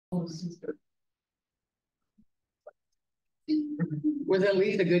Was it at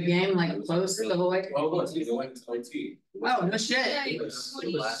least a good game, like close to the whole way? Well, it was. It went to OT. Oh, no shit. It was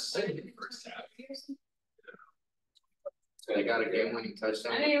last in the first half. So they got a game-winning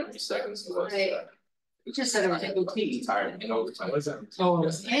touchdown in 3 seconds left. You just said it was OT. Tired in overtime. Oh, it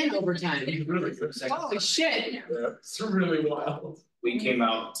was in overtime. Really good. Holy shit. Yeah, it's really wild. We came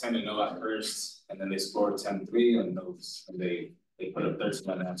out 10-0 at first, and then they scored 10-3, and they put up 13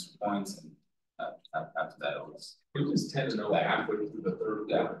 unanswered points, and after that it was 10-0 halfway through the third.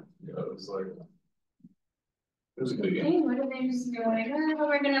 Yeah, it was like it was a good game. Hey, what are they just doing? Oh,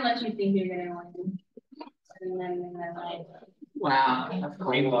 we're gonna let you think you're gonna win, and then they're like, wow.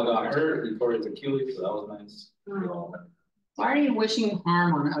 Meanwhile, got hurt, reported Achilles, so that was nice. Why are you wishing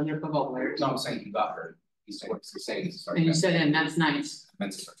harm on other football players? No, I'm saying he got hurt. He's saying it's and you said, and that's nice. I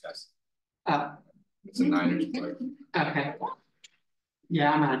meant to sarcastic. Oh. It's a Niners play. Okay.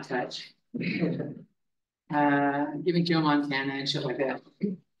 Yeah, I'm out of touch. Giving Joe Montana and shit like that.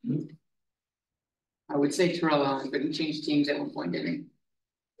 I would say Terrell Owens, but he changed teams at one point, didn't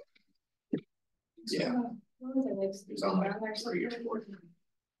he? Yeah. He's on like 3 or 4.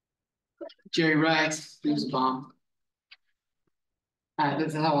 Jerry Rice, he was a bomb.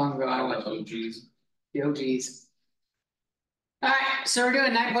 That's how long ago I watched. OGs. The OGs. All right, so we're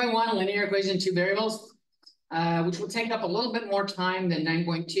doing 9.1 linear equation 2 variables, which will take up a little bit more time than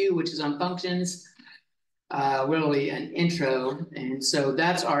 9.2, which is on functions. Really an intro, and so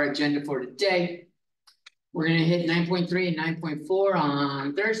that's our agenda for today. We're going to hit 9.3 and 9.4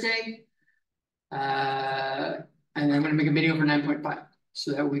 on Thursday, and then I'm going to make a video for 9.5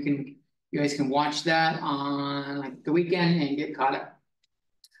 so that you guys can watch that on like the weekend and get caught up.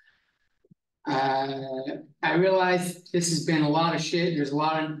 I realize this has been a lot of shit. There's a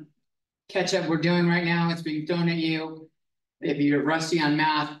lot of catch up we're doing right now. It's being thrown at you. If you're rusty on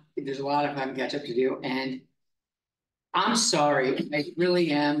math, there's a lot of catch up to do, and I'm sorry, I really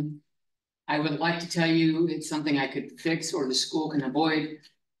am. I would like to tell you it's something I could fix or the school can avoid,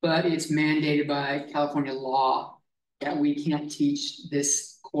 but it's mandated by California law that we can't teach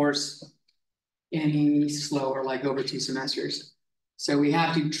this course any slower, like over 2 semesters. So we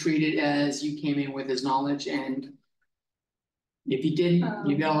have to treat it as you came in with this knowledge, and if you didn't,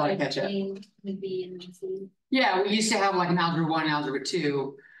 you got a lot of catch up. Yeah, we used to have like an algebra 1, algebra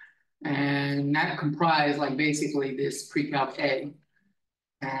 2, and that comprised like basically this PreCalc A.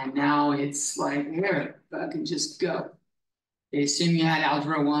 And now it's like, here, fucking just go. They assume you had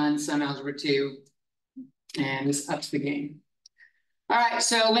algebra 1, some algebra 2, and this ups the game. All right,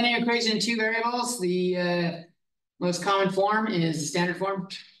 so linear equation 2 variables. The most common form is the standard form.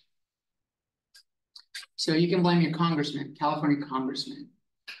 So you can blame your congressman, California congressman.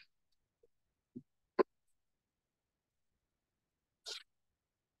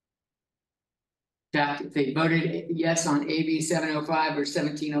 In fact, if they voted yes on AB 705 or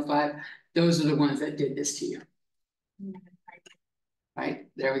 1705, those are the ones that did this to you. Right,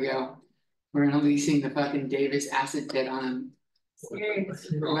 there we go. We're releasing the fucking Davis acid pit on him.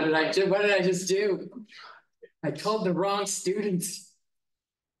 What did I just do? I told the wrong students.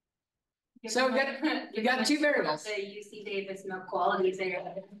 So we got 2 variables. The UC Davis milk qualities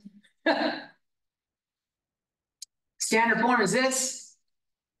there. Standard form is this.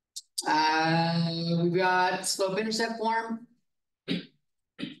 We've got slope intercept form.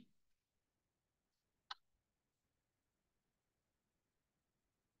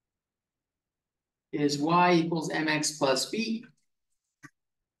 Is y equals mx plus b.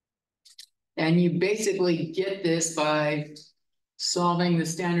 And you basically get this by solving the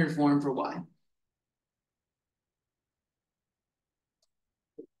standard form for y.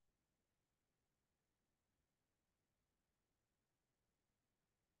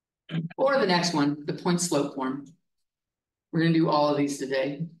 Or the next one, the point slope form. We're going to do all of these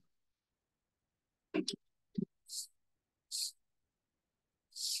today.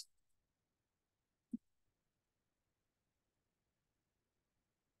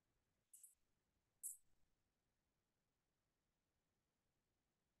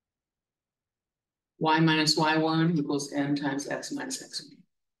 Y minus y1 equals m times x minus x1.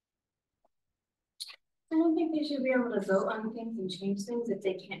 I don't think they should be able to vote on things and change things if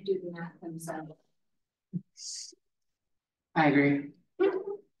they can't do the math themselves. I agree.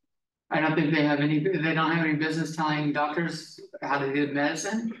 I don't think they don't have any business telling doctors how to do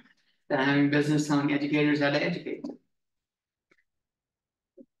medicine. They don't have any business telling educators how to educate.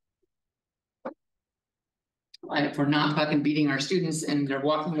 And if we're not fucking beating our students and they're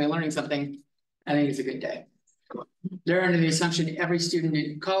walking away learning something, I think it's a good day. They're under the assumption every student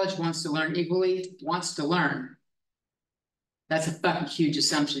in college wants to learn equally, wants to learn. That's a fucking huge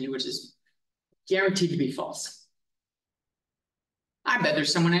assumption, which is guaranteed to be false. I bet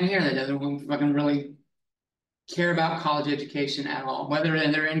there's someone in here that doesn't fucking really care about college education at all. Whether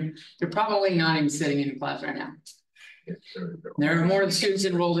they're probably not even sitting in class right now. There are more students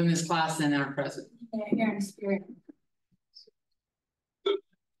enrolled in this class than are present. Yeah, here in spirit.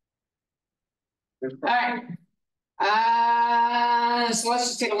 All right. So let's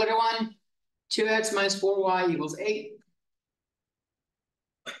just take a look at one. 2x minus 4y equals 8.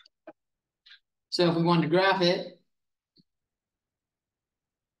 So if we wanted to graph it,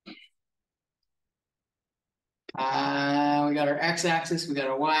 we got our x-axis, we got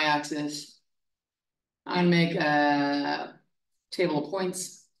our y-axis. I'm gonna make a table of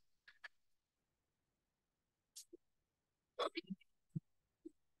points.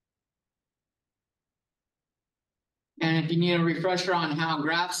 And if you need a refresher on how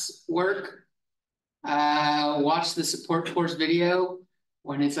graphs work, watch the support course video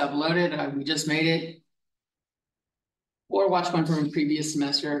when it's uploaded. We just made it. Or watch one from a previous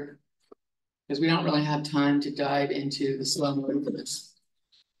semester, because we don't really have time to dive into the slow mode for this.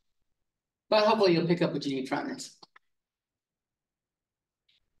 But hopefully you'll pick up what you need from this.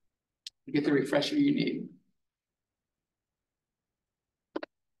 You get the refresher you need.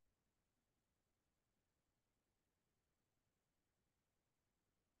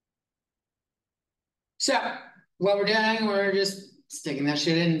 So what we're doing, we're just sticking that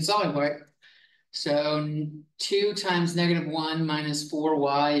shit in SolidWorks. So 2 times -1 minus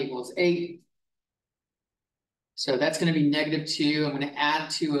 4y equals 8. So that's going to be -2. I'm going to add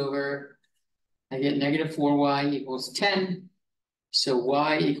 2 over. I get -4y equals 10. So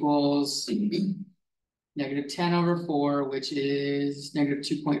y equals -10 over 4, which is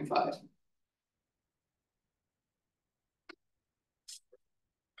 -2.5.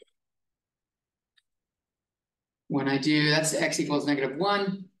 When I do, that's x equals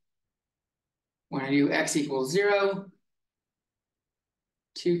 -1. When I do x equals 0,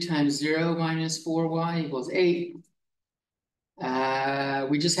 2 times 0 minus 4y equals 8.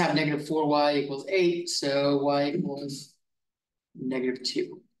 We just have -4y equals 8, so y equals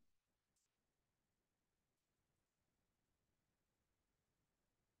 -2.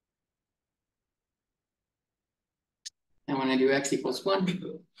 And when I do x equals 1,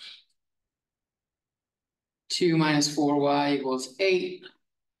 2 minus 4y equals 8.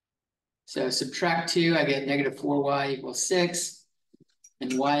 So subtract 2, I get -4y equals 6.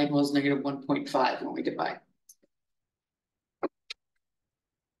 And y equals -1.5 when we divide.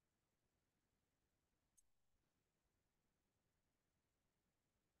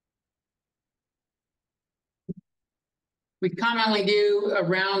 We commonly do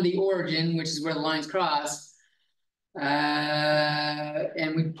around the origin, which is where the lines cross.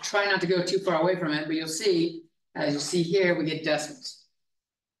 And we try not to go too far away from it, but you'll see, as you see here, we get decimals.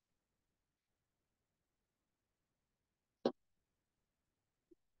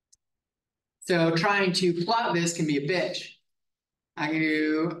 So trying to plot this can be a bitch. Let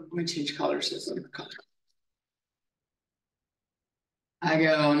me change colors so it's a color. I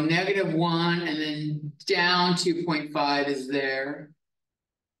go -1 and then down 2.5 is there.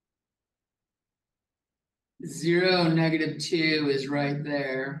 0, -2 is right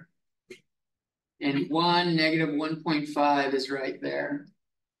there. And 1, -1.5 is right there.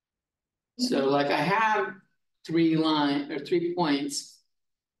 So like I have 3 points.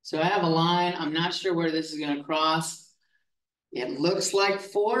 So I have a line. I'm not sure where this is going to cross. It looks like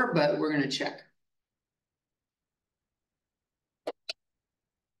 4, but we're going to check.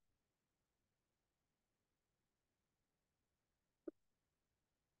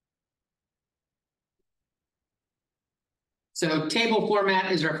 So table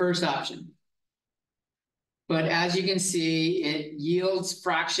format is our first option. But as you can see, it yields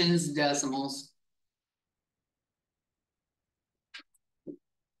fractions, decimals.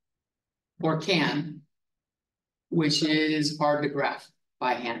 Or can, which is hard to graph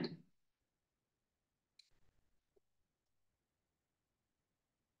by hand.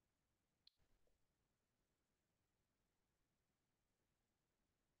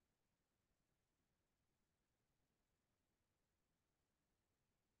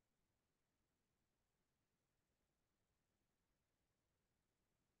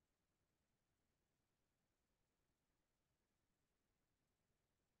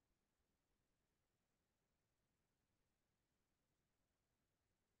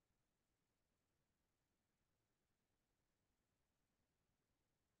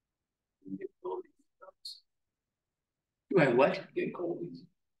 Do I what? Get cold.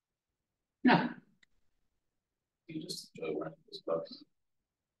 No, You just enjoy wearing those gloves.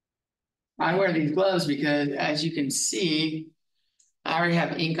 I wear these gloves because, as you can see, I already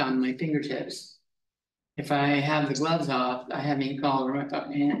have ink on my fingertips. If I have the gloves off, I have ink all over my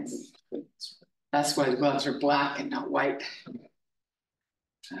fucking hands. That's why the gloves are black and not white.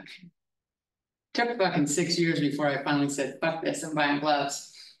 Took fucking 6 years before I finally said, fuck this, I'm buying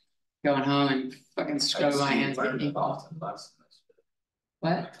gloves. Going home and fucking scrub my hands with ink off.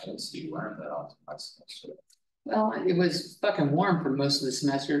 What? I didn't see you wearing that often last semester. Well, it was fucking warm for most of the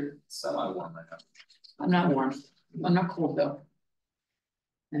semester. Semi-warm right now. I'm not warm. I'm not cold though.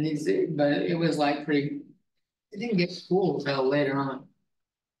 And these, but it was like pretty, it didn't get cool until later on.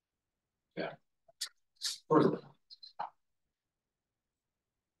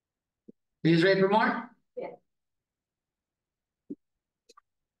 You guys ready for more? Yeah.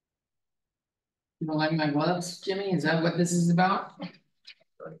 You don't like my gloves, Jimmy? Is that what this is about?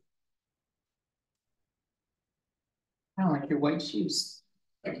 I don't like your white shoes.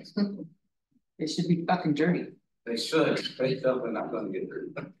 They should be fucking dirty. They should. They definitely not going to get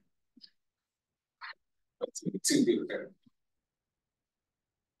dirty. Too good.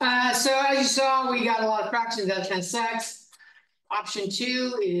 So as you saw, we got a lot of fractions out of 10 sets. Option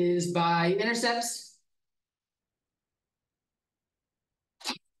 2 is by intercepts.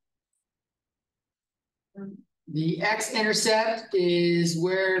 The x-intercept is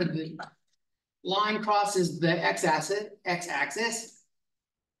where the line crosses the x-axis.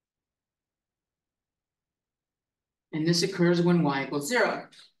 And this occurs when y equals 0.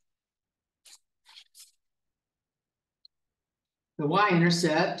 The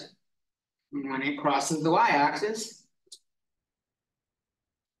y-intercept, when it crosses the y-axis.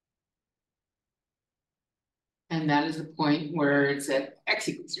 And that is the point where it's at x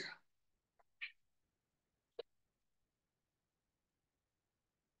equals 0.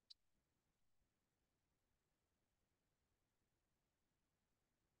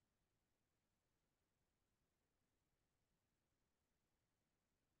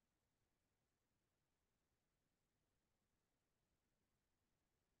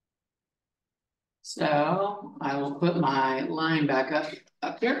 So I will put my line back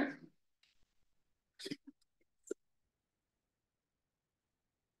up here.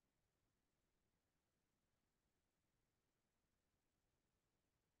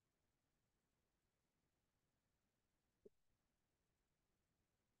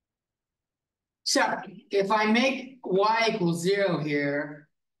 So if I make y equals 0 here,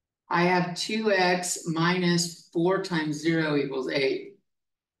 I have 2x minus 4 times 0 equals 8.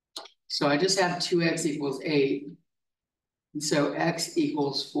 So I just have 2x equals 8. And so x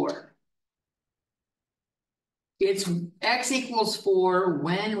equals 4. It's x equals 4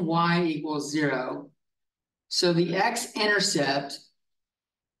 when y equals 0. So the x-intercept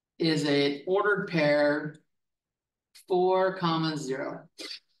is an ordered pair 4, 0.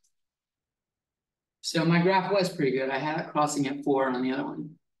 So my graph was pretty good. I had it crossing at 4 on the other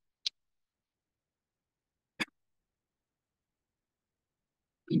one.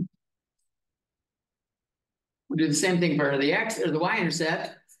 We'll do the same thing for the x or the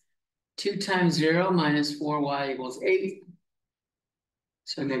y-intercept. 2 times 0 minus 4y equals 8.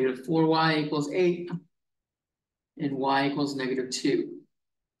 So negative 4y equals 8. And y equals negative 2.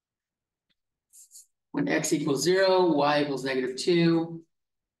 When x equals 0, y equals negative 2.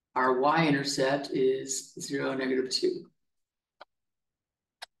 Our y-intercept is 0, negative 2.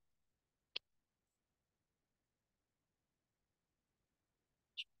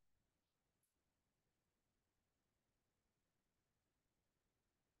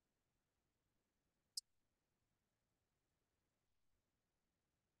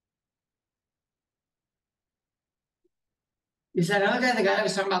 Is that another guy, the guy I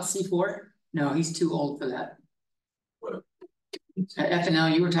was talking about C4? No, he's too old for that. What? At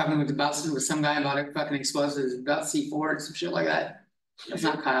FNL, you were talking with some guy about it, fucking explosives, about C4 and some shit like that. That's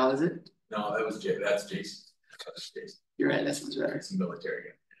not Kyle, is it? No, that was that's Jason. That's Jason. You're right, that sounds better. It's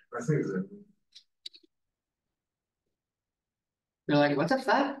military. I think it's They're like, what the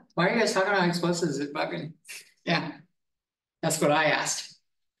fuck? Why are you guys talking about explosives? It fucking, yeah. That's what I asked.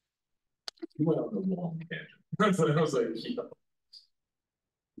 you went on the long tangent. That's what I was like, yeah.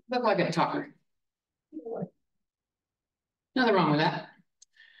 Look like a talker. Nothing wrong with that.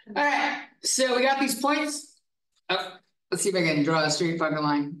 All right, so we got these points. Oh, let's see if I can draw a straight fucking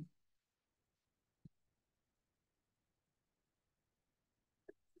line.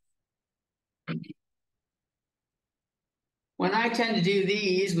 When I tend to do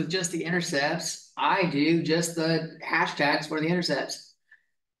these with just the intercepts, I do just the hashtags for the intercepts.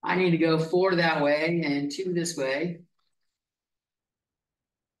 I need to go 4 that way and 2 this way.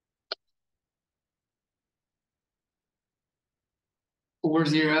 4,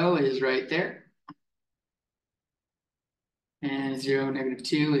 0 is right there. And 0,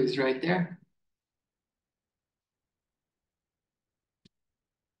 -2 is right there.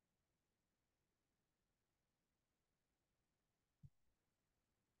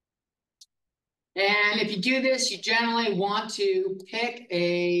 And if you do this, you generally want to pick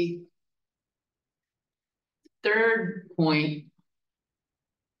a third point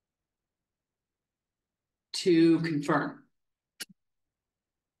to confirm.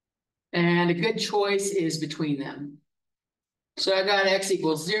 And a good choice is between them. So I got x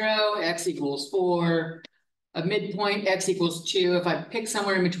equals 0, x equals 4, a midpoint, x equals 2. If I pick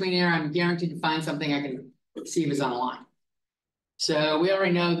somewhere in between here, I'm guaranteed to find something I can see if it's on a line. So we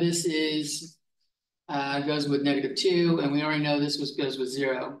already know this is goes with -2, and we already know this goes with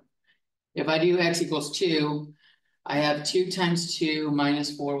 0. If I do x equals 2, I have 2 times 2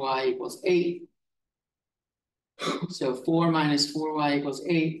 minus 4y equals 8. So 4 minus 4y equals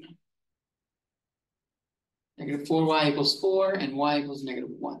 8. -4y equals 4, and y equals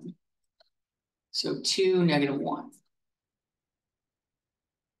 -1. So 2, -1.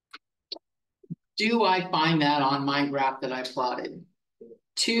 Do I find that on my graph that I plotted?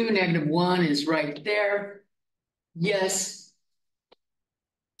 2, -1 is right there. Yes.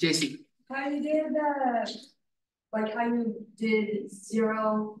 JC. How you did like how you did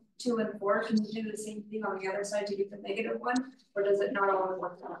 0, 2, and 4, can you do the same thing on the other side to get the -1? Or does it not always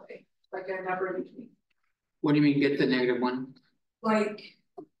work that way? Like a number in between? What do you mean get the -1? Like,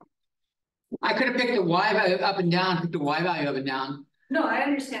 I could have picked the y value up and down, picked the y value up and down. no, I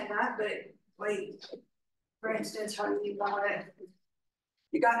understand that, but like, for instance, how do you want it?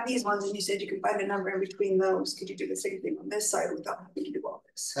 You got these ones and you said you could find a number in between those. Could you do the same thing on this side without having to do all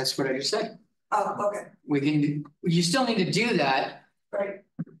this? That's what I just said. Oh, okay, You still need to do that, right.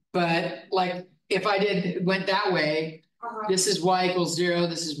 but like if I went that way, this is y equals 0,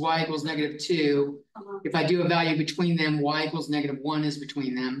 this is y equals -2. If I do a value between them, y equals -1 is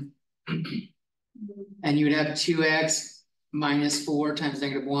between them. And you would have 2x minus 4 times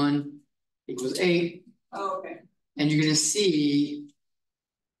 -1 equals 8. Oh, okay. And you're going to see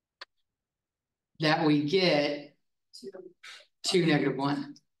that we get 2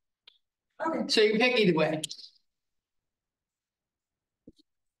 -1. Okay. So you pick either way.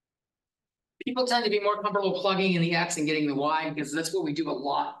 People tend to be more comfortable plugging in the x and getting the y because that's what we do a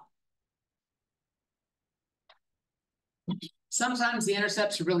lot. Sometimes the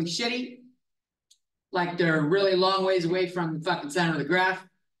intercepts are really shitty. Like they're really long ways away from the fucking center of the graph.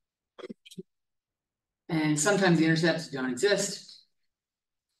 And sometimes the intercepts don't exist.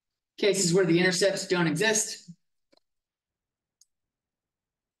 Cases where the intercepts don't exist.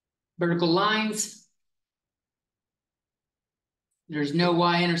 Vertical lines. There's no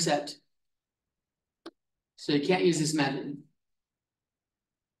y-intercept. So you can't use this method.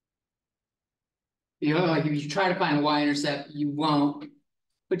 You know, like if you try to find a y-intercept, you won't.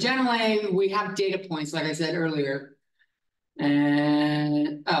 But generally, we have data points, like I said earlier.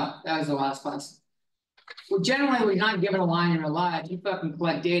 And, oh, that was the last class. Well, generally, we're not given a line in real life. You fucking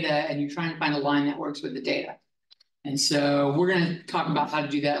collect data and you try and find a line that works with the data. And so we're going to talk about how to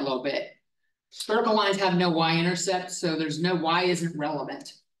do that a little bit. Vertical lines have no y-intercept, so there's no y isn't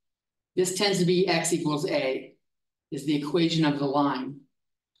relevant. This tends to be x equals a, is the equation of the line.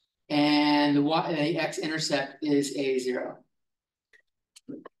 And the x-intercept is a0.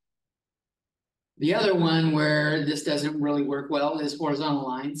 The other one where this doesn't really work well is horizontal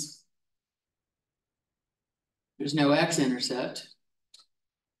lines. There's no x-intercept.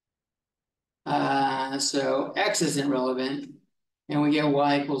 So x isn't relevant. And we get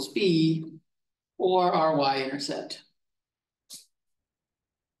y equals b or our y-intercept.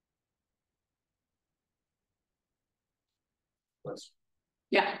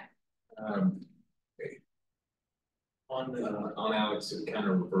 Yeah. Okay. On ALEKS, it kind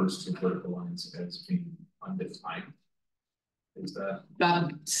of refers to vertical lines as being undefined. Is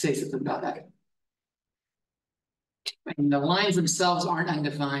that? Say something about that. And the lines themselves aren't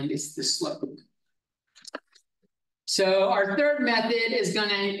undefined, it's the slope. So our third method is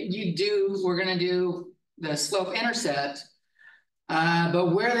we're gonna do the slope intercept.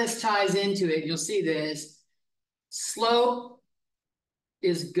 But where this ties into it, you'll see this. Slope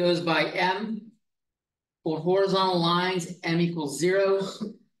goes by m. For horizontal lines, m equals 0.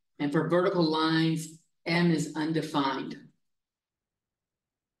 And for vertical lines, m is undefined.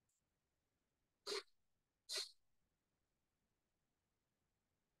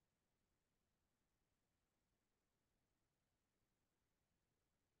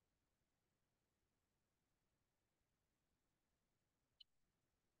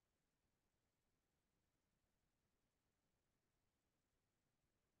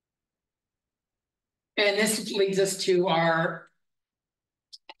 And this leads us to our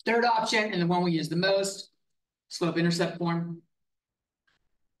third option and the one we use the most, slope intercept form.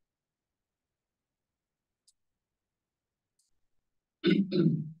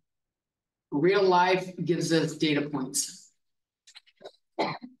 Real life gives us data points.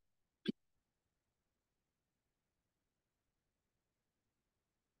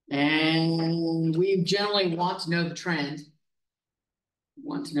 And we generally want to know the trend.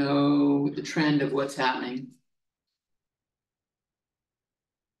 Want to know the trend of what's happening.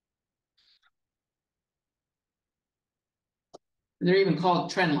 They're even called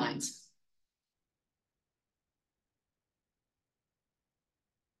trend lines.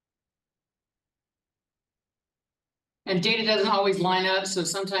 And data doesn't always line up, so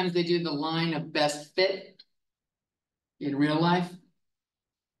sometimes they do the line of best fit in real life,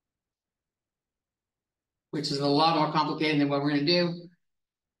 which is a lot more complicated than what we're going to do.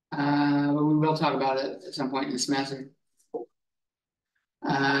 But we will talk about it at some point in the semester.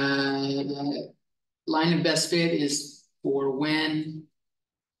 The line of best fit is for when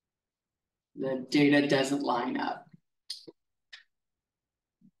the data doesn't line up.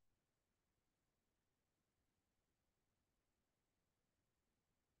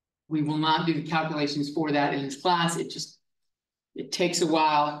 We will not do the calculations for that in this class. It takes a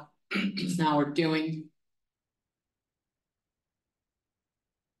while. It's not what we're doing.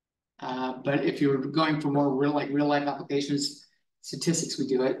 But if you're going for more real life applications, statistics, we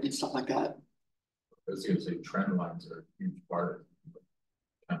do it and stuff like that. I was gonna say trend lines are a huge part of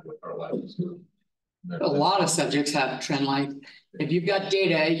kind of what our lives do. A lot of subjects have a trend line. If you've got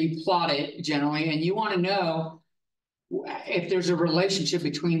data, you plot it generally, and you want to know if there's a relationship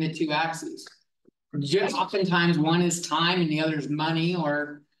between the two axes. Just oftentimes one is time and the other is money,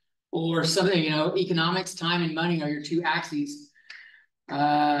 or something, economics, time and money are your two axes.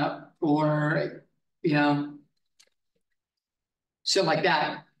 Or shit like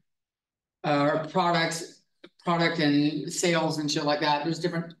that. Or product and sales and shit like that. There's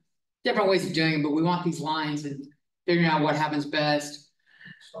different ways of doing it, but we want these lines and figuring out what happens best.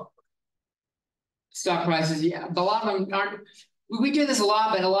 Stock prices, yeah, but a lot of them aren't. We do this a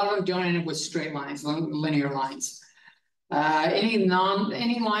lot, but a lot of them don't end up with straight lines, linear lines. Any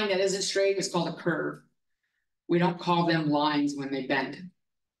line that isn't straight is called a curve. We don't call them lines when they bend.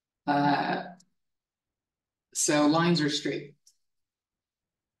 So lines are straight.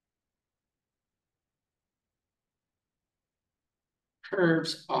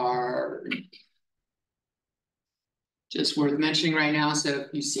 Curves are just worth mentioning right now. So if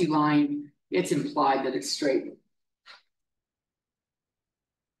you see line, it's implied that it's straight.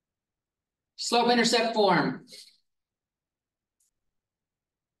 Slope intercept form.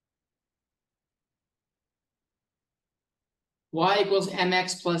 Y equals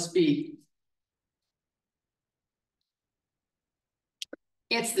mx plus b.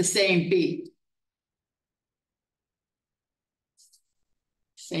 It's the same b.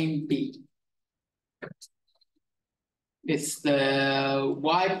 Same b. It's the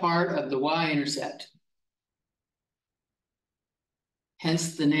y part of the y-intercept.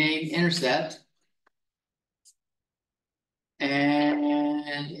 Hence the name intercept.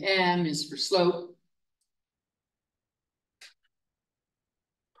 And m is for slope.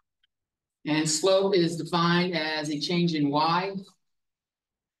 And slope is defined as a change in y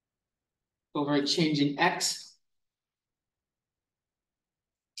over a change in x.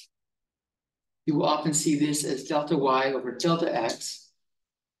 You will often see this as delta y over delta x,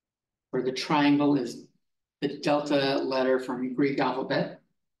 where the triangle is the delta letter from Greek alphabet.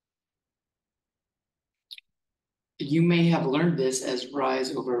 You may have learned this as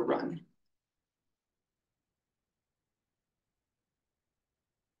rise over run.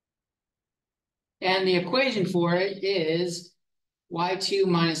 And the equation for it is y2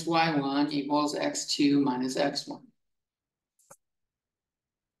 minus y1 equals x2 minus x1.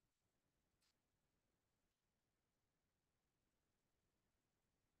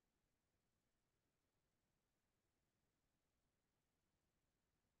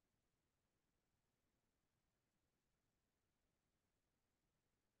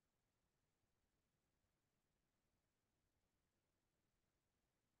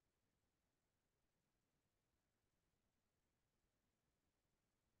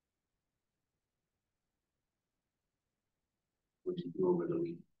 What did you do over the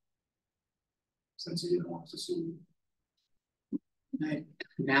week? Since you didn't want to sue. I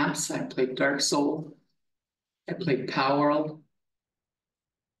naps, I played Dark Soul. I played Power World.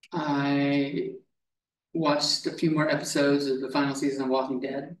 I watched a few more episodes of the final season of Walking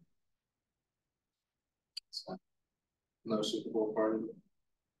Dead. No Super Bowl party.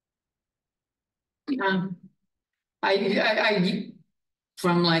 I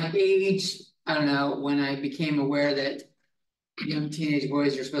from like age, I don't know, when I became aware that young teenage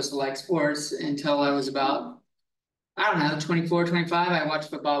boys are supposed to like sports until I was about, I don't know, 24, 25. I watched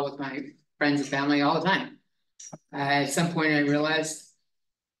football with my friends and family all the time. At some point I realized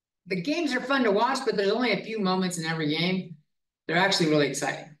the games are fun to watch, but there's only a few moments in every game. They're actually really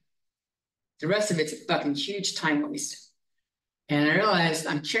exciting. The rest of it's a fucking huge time waste. And I realized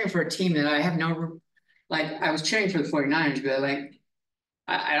I'm cheering for a team that I have no, like, I was cheering for the 49ers, but like,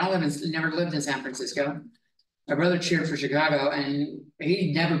 I don't live in, never lived in San Francisco. My brother cheered for Chicago, and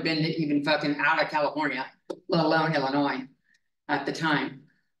he'd never been to even fucking out of California, let alone Illinois at the time.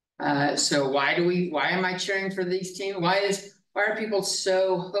 So why am I cheering for these teams? Why are people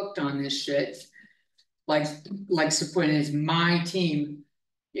so hooked on this shit? Like when it's my team,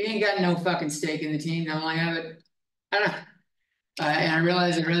 you ain't got no fucking stake in the team. No, I have it. I don't know. And I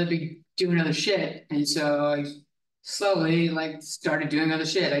realized I'd rather be doing other shit. And so I slowly like started doing other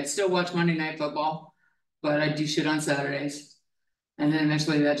shit. I'd still watch Monday Night Football, but I'd do shit on Saturdays. And then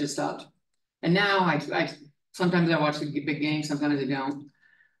eventually that just stopped. And now I sometimes I watch the big games, sometimes I don't.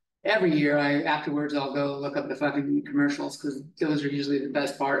 Every year afterwards I'll go look up the fucking commercials because those are usually the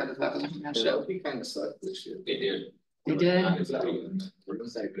best part of the fucking show. He kind of sucked this year. They did. They did? We're gonna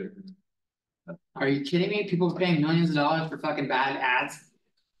say good. Are you kidding me? People paying millions of dollars for fucking bad ads.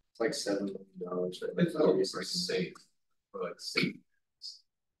 It's like $7 million. I thought it was like safe, or like safe.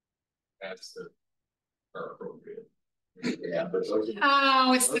 That's the are appropriate. Yeah, but those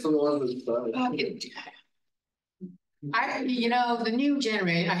Oh, it's are the the ones that fucking. You know, the new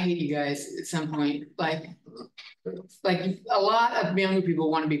generation, I hate you guys at some point. Like a lot of younger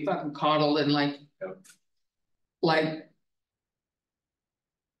people want to be fucking coddled and like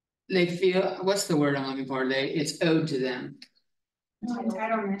they feel, what's the word I'm looking for? It's owed to them.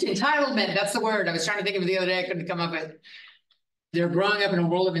 Entitlement. Entitlement, that's the word. I was trying to think of it the other day, I couldn't come up with it. They're growing up in a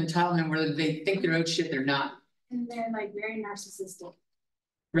world of entitlement where they think they're owed shit they're not. And they're like very narcissistic.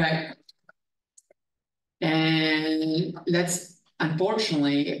 Right. And that's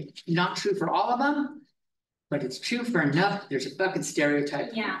unfortunately not true for all of them, but it's true for enough. There's a fucking stereotype.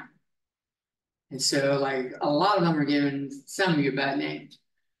 Yeah. And so like a lot of them are giving some of you a bad name.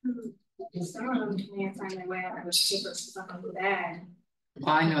 Some of them can't find their way out of a paper stuff on the bag.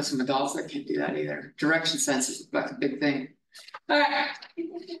 Well, I know some adults that can't do that either. Direction sense is a fucking big thing. All right.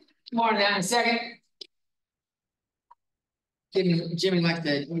 More on that in a second. Jimmy liked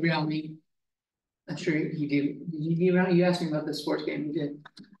the real me. I'm sure you do. You asked me about the sports game. You did.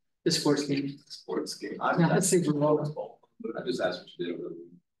 The sports game. sports game. Not the Super Bowl. I just asked what you did.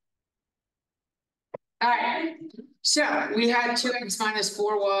 All right. So we had 2x minus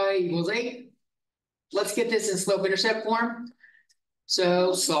 4y equals 8. Let's get this in slope intercept form.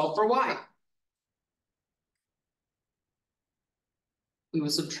 So solve for y. We will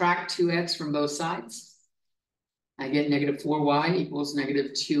subtract 2x from both sides. I get negative 4y equals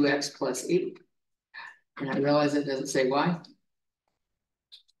negative 2x plus 8. And I realize it doesn't say y.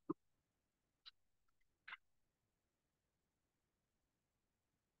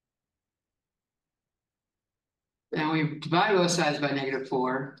 Then we divide both sides by negative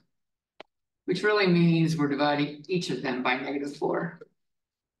 4, which really means we're dividing each of them by negative 4.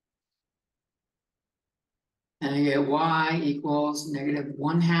 And I get y equals negative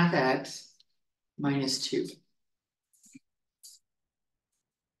 1/2 x minus 2.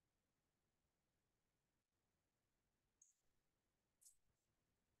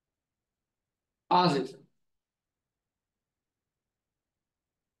 Positive.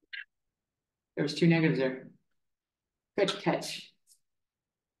 There's 2 negatives there. Good catch.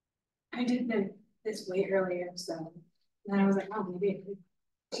 I did this way earlier, so then I was like, oh, maybe.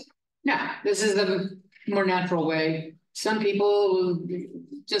 No, this is the more natural way. Some people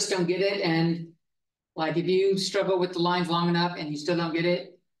just don't get it. And like if you struggle with the lines long enough and you still don't get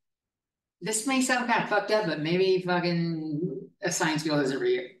it, this may sound kind of fucked up, but maybe fucking a science field isn't for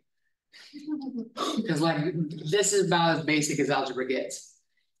you. Because like this is about as basic as algebra gets.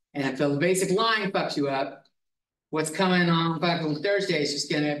 And if the basic line fucks you up, what's coming on fucking Thursday is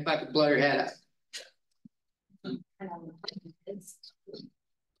just gonna fucking blow your head up.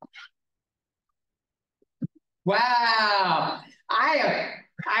 Wow, I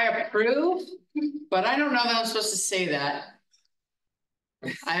approve, but I don't know that I'm supposed to say that.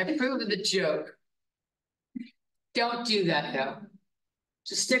 I approve of the joke. Don't do that though.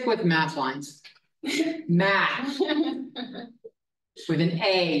 Just stick with math lines. Math with an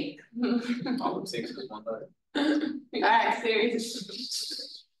A. All it takes is one letter. All right,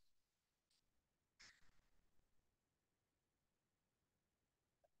 Serious.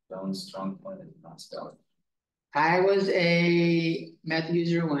 Jones strong point is not spelled. I was a meth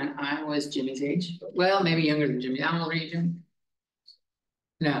user when I was Jimmy's age. Well, maybe younger than Jimmy. How old are you, Jimmy?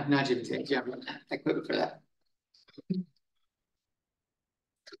 No, not Jimmy's age. Yeah, I quit before that.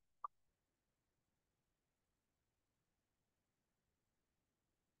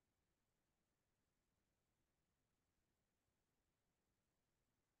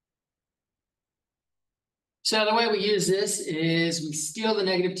 So the way we use this is we steal the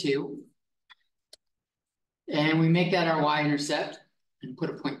 -2 and we make that our y-intercept and put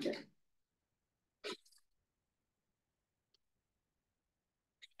a point there.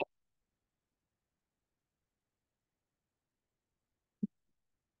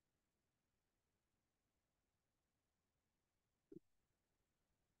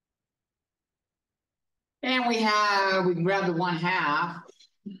 And we can grab the 1/2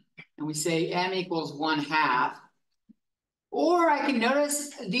 and we say m equals 1/2. Or I can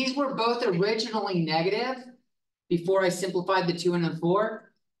notice these were both originally negative before I simplified the 2 and the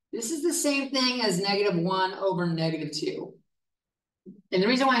 4. This is the same thing as -1 over -2. And the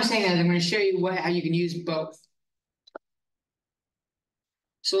reason why I'm saying that is I'm going to show you how you can use both.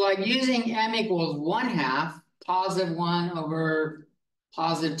 So like using m equals 1/2, +1 over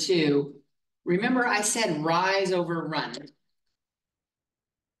 +2. Remember I said rise over run.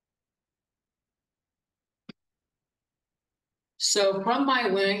 So from my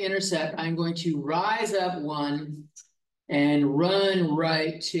y-intercept, I'm going to rise up 1 and run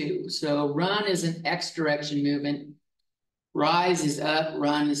right 2. So run is an x direction movement. Rise is up,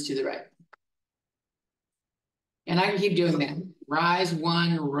 run is to the right. And I can keep doing that. Rise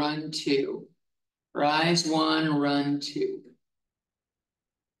 1, run 2. Rise 1, run 2.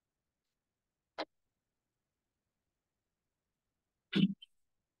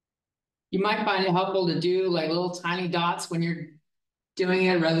 You might find it helpful to do like little tiny dots when you're doing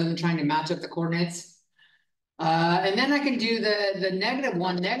it rather than trying to match up the coordinates. And then I can do the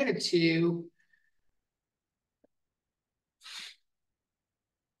 -1, -2.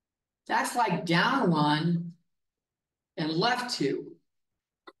 That's like down 1 and left 2.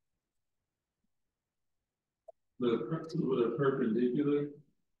 The perpendicular.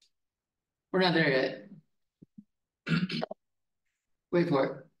 We're not there yet. Wait for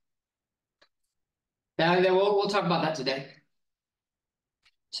it. We'll talk about that today.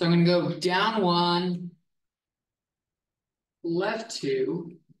 So I'm going to go down 1, left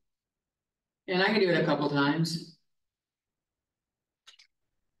 2, and I can do it a couple times.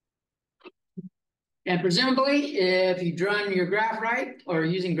 And presumably, if you've drawn your graph right or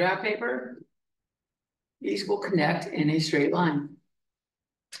using graph paper, these will connect in a straight line.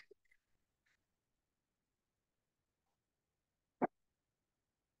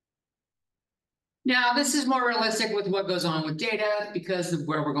 Now, this is more realistic with what goes on with data because of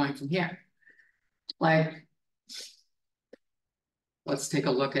where we're going from here. Like, let's take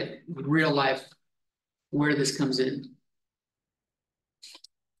a look at real life, where this comes in.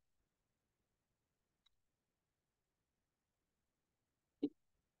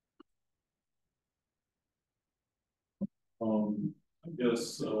 I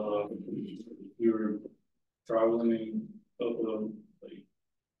guess you're traveling up a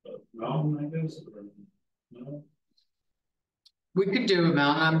mountain, I guess, or no? We could do a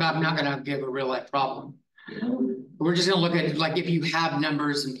mountain. I'm not going to give a real life problem. We're just going to look at it like if you have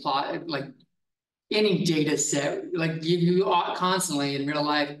numbers and plot, like any data set, like you ought constantly in real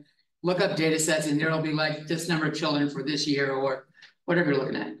life, look up data sets and there'll be like this number of children for this year or whatever you're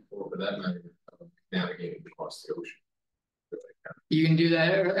looking at. Or for that matter, navigating across the ocean. You can do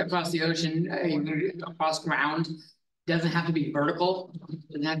that across the ocean, you can do it across ground. Doesn't have to be vertical.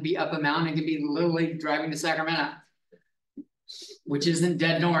 Doesn't have to be up a mountain. It can be literally driving to Sacramento, which isn't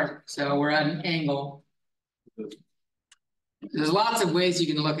dead north. So we're at an angle. There's lots of ways you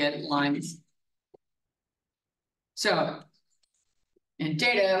can look at lines. So in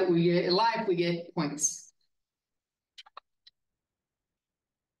data, in life, we get points.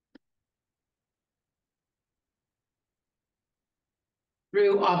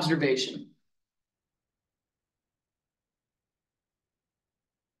 Through observation.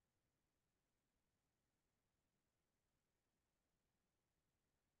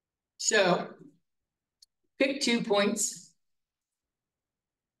 So pick 2 points,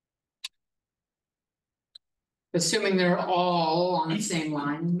 assuming they're all on the same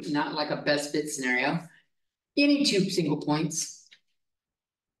line, not like a best fit scenario. Any 2 single points.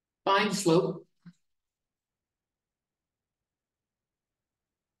 Find slope.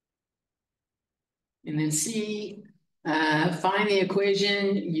 And then C, find the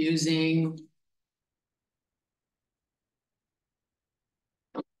equation using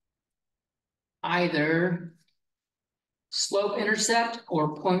either slope intercept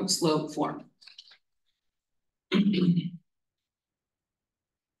or point slope form.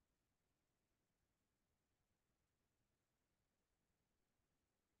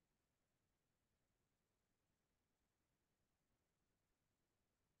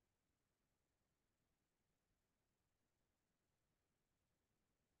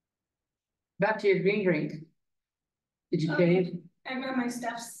 Back to your green drink. Did you pay? I got my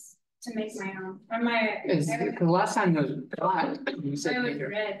stuffs to make my own, or my. The last time it was black. You said I was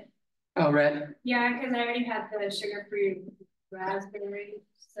green. red. Oh, red. Yeah, because I already had the sugar-free raspberry,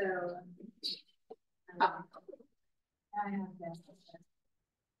 so. I have that.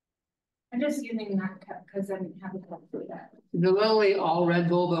 I'm just using that cup because I didn't have a cup for that. The literally all Red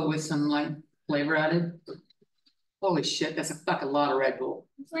Bull, but with some like flavor added. Holy shit, that's a fucking lot of Red Bull.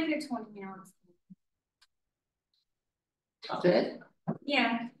 It's like a 20 ounce. That's it?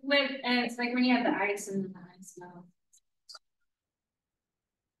 Yeah, with, and it's like when you have the ice and the ice melt.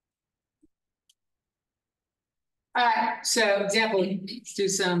 All right, so example, let's do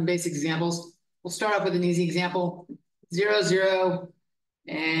some basic examples. We'll start off with an easy example. 0, 0,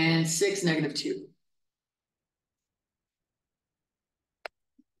 and 6, -2.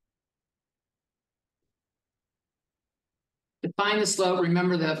 To find the slope,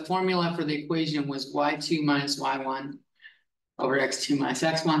 remember the formula for the equation was y2 minus y1 over x2 minus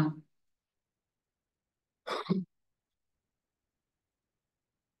x1.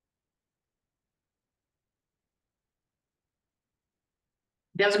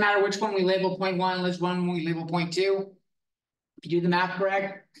 Doesn't matter which one we label 0.1, which one we label 0.2. If you do the math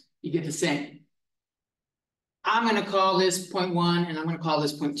correct, you get the same. I'm going to call this 0.1 and I'm going to call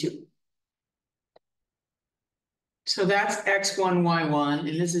this 0.2. So that's x1, y1,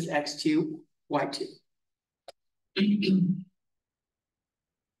 and this is x2, y2.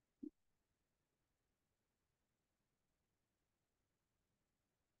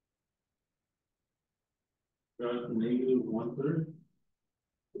 -1/3.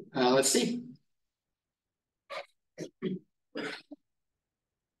 Let's see.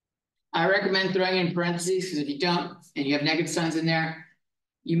 I recommend throwing in parentheses because if you don't and you have negative signs in there,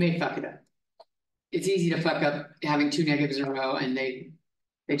 you may fuck it up. It's easy to fuck up having 2 negatives in a row and they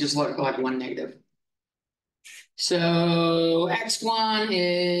just look like one negative. So x1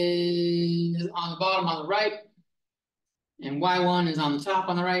 is on the bottom on the right, and y1 is on the top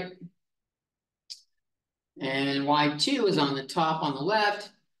on the right, and y2 is on the top on the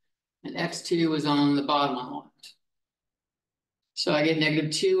left, and x2 is on the bottom on the left. So I get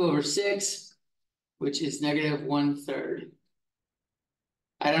 -2 over 6, which is -1/3.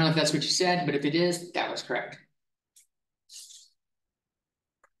 I don't know if that's what you said, but if it is, that was correct.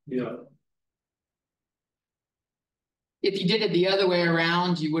 Yeah. If you did it the other way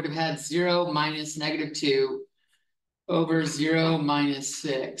around, you would have had 0 minus -2 over 0 minus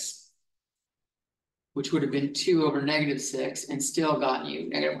 6, which would have been 2 over -6 and still gotten you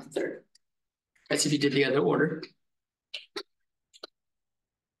 -1/3. That's if you did the other order.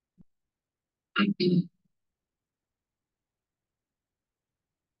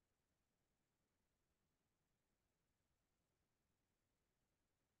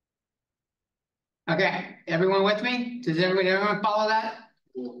 Okay, everyone with me? Does everyone follow that?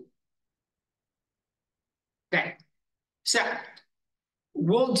 Okay, so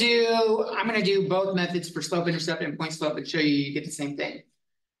I'm going to do both methods for slope intercept and point slope and show you get the same thing.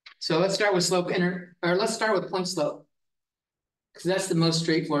 So let's start with let's start with point slope, because that's the most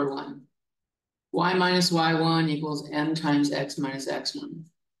straightforward one. Y minus y1 equals m times x minus x1.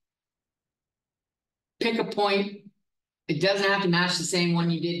 Pick a point. It doesn't have to match the same one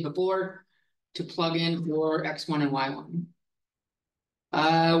you did before to plug in for x1 and y1.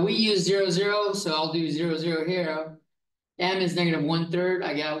 We use 0, 0, so I'll do 0, 0 here. M is -1/3.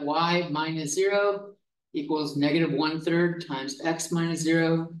 I got y minus 0 equals -1/3 times x minus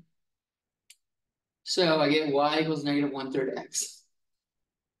 0. So I get y equals -1/3 x.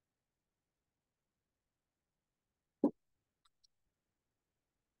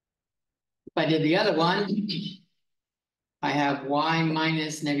 If I did the other one, I have y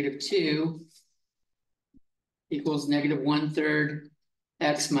minus -2 equals -1/3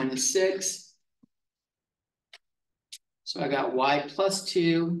 x minus 6. So I got y plus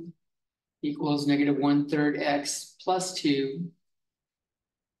 2 equals -1/3 x plus 2.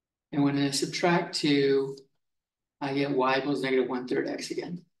 And when I subtract 2, I get y equals -1/3 x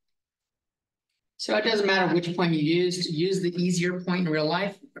again. So it doesn't matter which point you use the easier point in real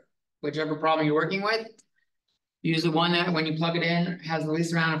life, whichever problem you're working with. Use the one that when you plug it in has the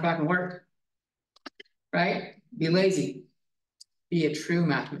least amount of fucking work. Right? Be lazy. Be a true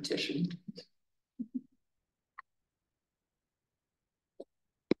mathematician.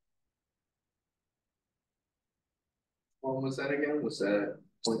 one was that again? Was that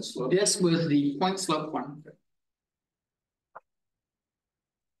point slope? This was the point slope one.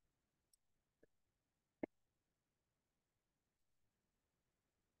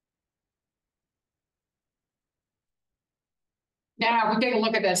 Now, if we take a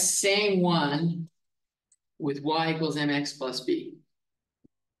look at that same one with y equals mx plus b.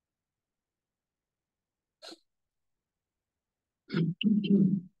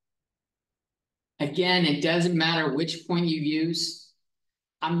 Again, it doesn't matter which point you use.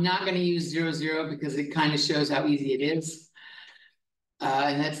 I'm not going to use 0, 0 because it kind of shows how easy it is.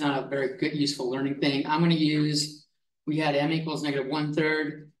 And that's not a very good, useful learning thing. I'm going to use, we had m equals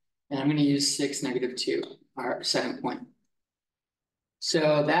 -1/3, and I'm going to use 6, -2, our second point.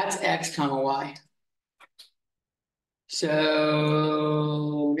 So that's x comma y.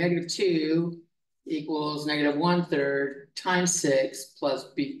 So -2 equals -1/3 times 6 plus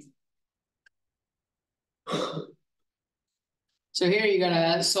b. So here you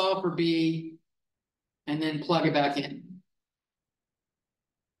gotta solve for b and then plug it back in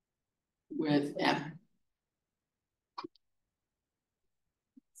with m.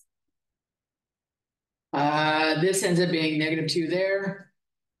 This ends up being -2 there.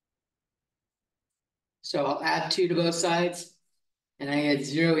 So I'll add 2 to both sides, and I get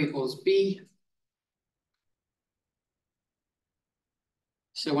 0 equals b.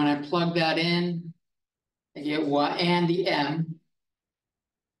 So when I plug that in, I get y and the m.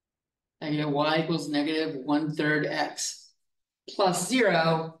 I get y equals -1/3 x plus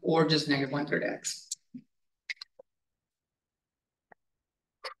 0, or just -1/3 x.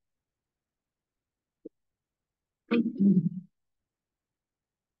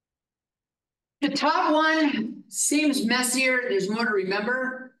 The top one seems messier. There's more to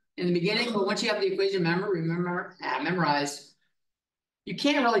remember in the beginning, but once you have the equation memorized, you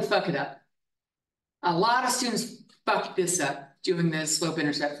can't really fuck it up. A lot of students fuck this up doing this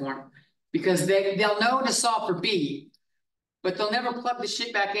slope-intercept form because they'll know to solve for b, but they'll never plug the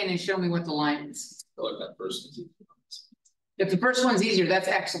shit back in and show me what the line is. I feel like that first one's easy. If the first one's easier, that's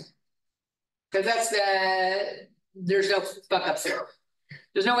excellent. Because there's no fuck ups there.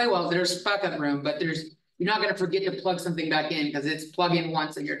 There's no way, well, there's fuck up room, but you're not going to forget to plug something back in because it's plug in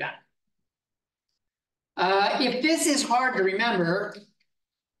once and you're done. If this is hard to remember,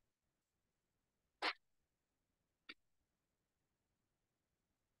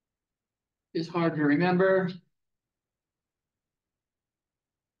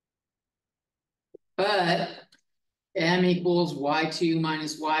 but m equals y2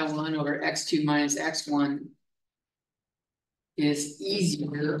 minus y1 over x2 minus x1 is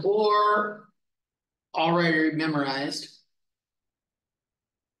easier or already memorized.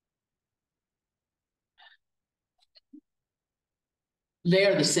 They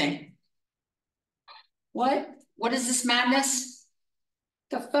are the same. What? What is this madness?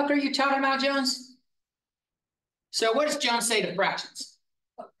 The fuck are you talking about, Jones? So what does Jones say to fractions?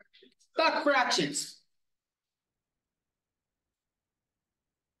 Fuck fractions.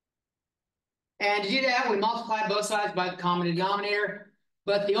 And to do that, we multiply both sides by the common denominator,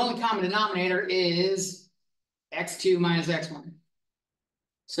 but the only common denominator is x2 minus x1.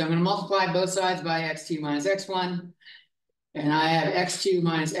 So I'm going to multiply both sides by x2 minus x1, and I have x2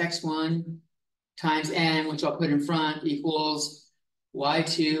 minus x1 times n, which I'll put in front, equals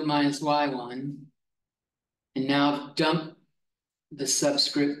y2 minus y1. And now dump the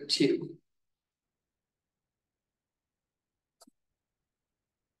subscript 2.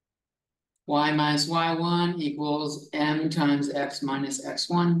 Y minus y1 equals m times x minus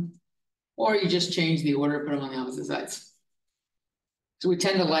x1. Or you just change the order, put them on the opposite sides. So we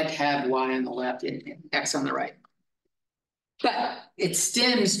tend to like to have y on the left and x on the right. But it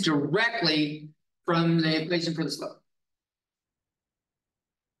stems directly from the equation for the slope.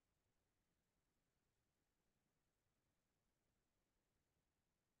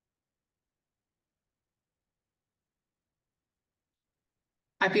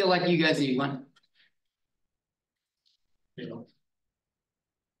 I feel like you guys need one. You know,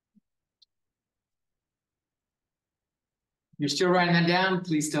 You're still writing that down,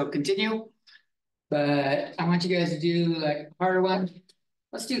 please still continue. But I want you guys to do like a harder one.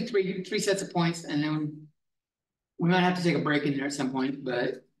 Let's do three sets of points, and then we might have to take a break in there at some point,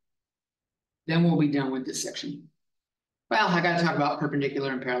 but then we'll be done with this section. Well, I gotta talk about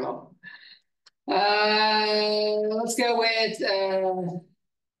perpendicular and parallel. Let's go with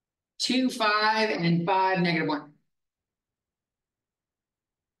 2, 5, and 5, -1.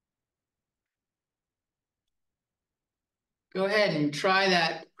 Go ahead and try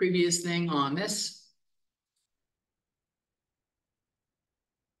that previous thing on this.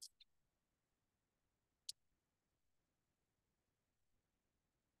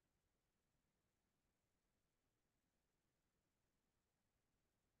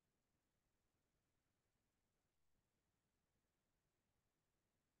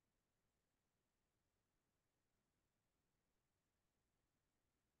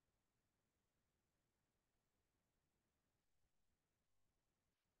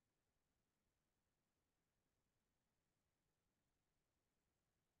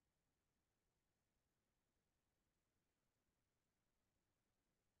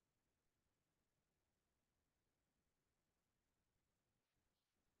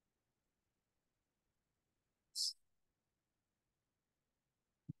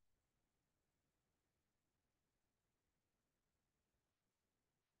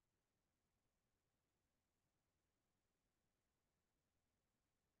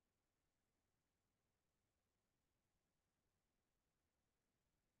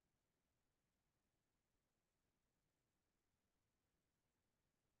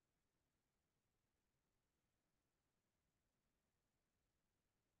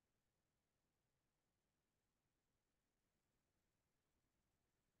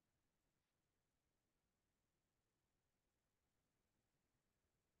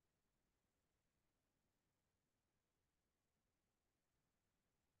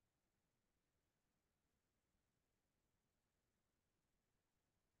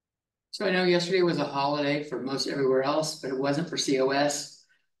 So I know yesterday was a holiday for most everywhere else, but it wasn't for COS.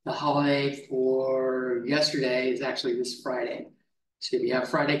 The holiday for yesterday is actually this Friday. So if you have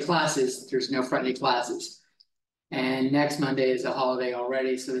Friday classes, there's no Friday classes. And next Monday is a holiday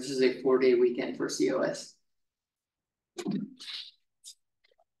already, so this is a 4-day weekend for COS.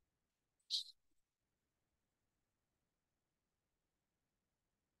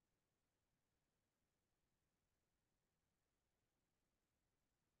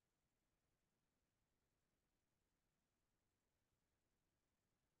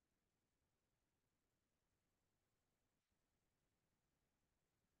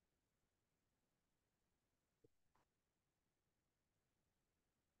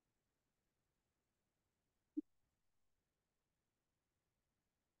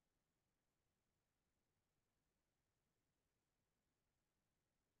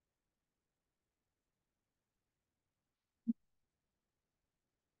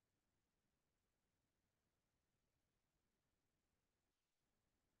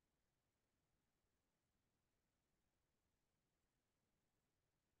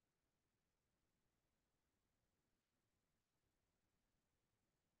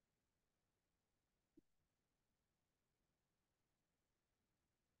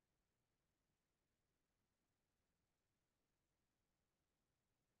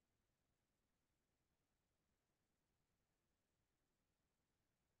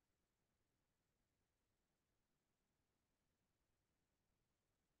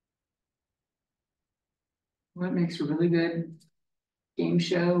 What makes a really good game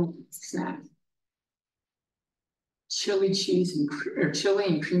show snack? Chili cheese or chili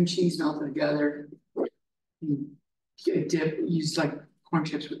and cream cheese melted together. Dip, use like corn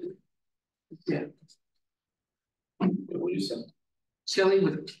chips with it. Yeah. What do you say? Chili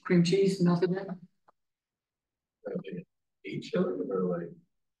with cream cheese melted in. Eat chili or like?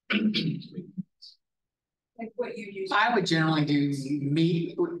 Like what you use. I would generally do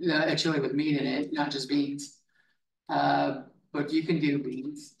meat, a chili with meat in it, not just beans. But you can do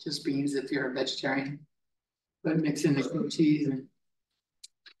beans, just beans if you're a vegetarian. But mix in the cream cheese and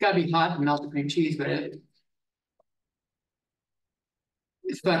it's gotta be hot and melt the cream cheese, but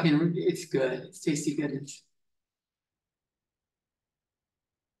it's good. It's tasty goodness.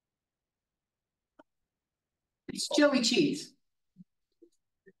 It's chili cheese.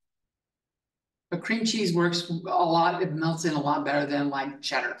 But cream cheese works a lot, it melts in a lot better than like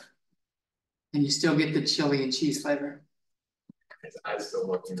cheddar. And you still get the chili and cheese flavor. I still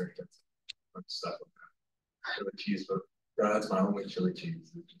love Americans. I'm stuck with that. Chili cheese, but that's my only chili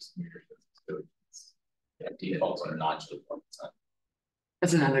cheese. It's just Americans. Chili cheese. Yeah, defaults are not chili all the time.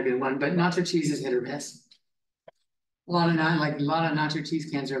 That's another good one, but nacho cheese is hit or miss. A lot of nacho cheese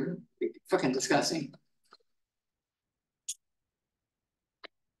cans are fucking disgusting.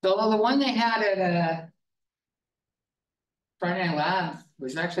 So the one they had at Friday Night Lab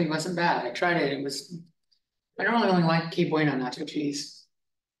wasn't bad. I tried it. I don't really like Cape Bueno nacho cheese.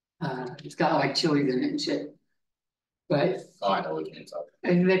 It's got like chilies in it and shit. But Oh, I know what you're talking.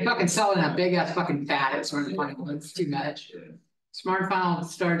 And they fucking sell it in a big ass fucking fat at Smart and Final. It's too much. Yeah. Smart and Final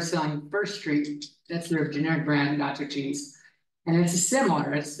started selling First Street. That's their generic brand nacho cheese. And it's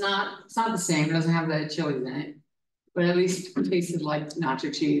similar. It's not the same. It doesn't have the chilies in it. But at least it tasted like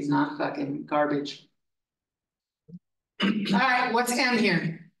nacho cheese, not fucking garbage. All right, what's M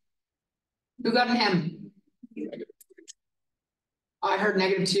here? Who got an M? I heard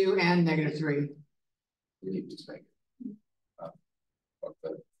 -2 and -3. You just make it.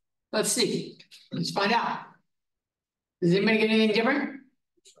 Okay. Let's see. Let's find out. Does anybody get anything different?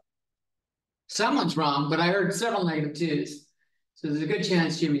 Someone's wrong, but I heard several -2s. So there's a good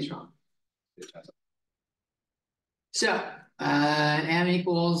chance Jimmy's wrong. So M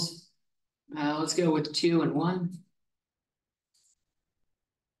equals, let's go with 2 and 1.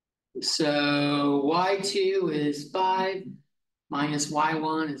 So y2 is 5 minus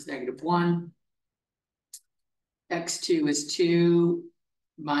y1 is -1. X2 is 2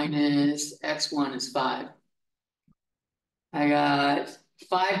 minus x1 is 5. I got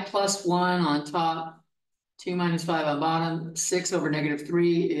 5 plus 1 on top, 2 minus 5 on bottom. 6 over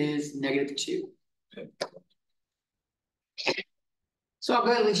 -3 is -2. So I'll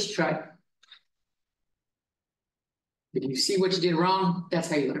go at least try. If you see what you did wrong, that's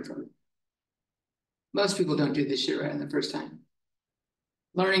how you learn from it. Most people don't do this shit right on the first time.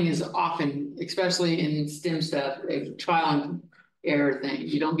 Learning is often, especially in STEM stuff, a trial and error thing.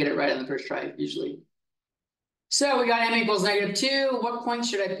 You don't get it right on the first try, usually. So we got M equals -2. What point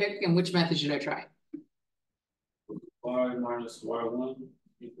should I pick and which method should I try? Y minus y1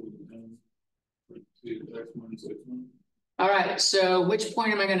 equals M to x minus x1. All right, so which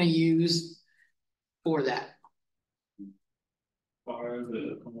point am I gonna use for that? 5 or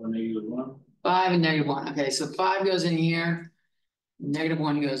 -1. 5 and -1. Okay, so 5 goes in here,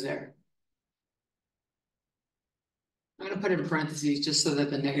 -1 goes there. I'm gonna put it in parentheses just so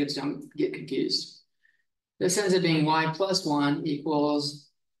that the negatives don't get confused. This ends up being y plus 1 equals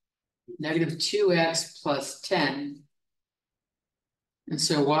 -2x plus 10. And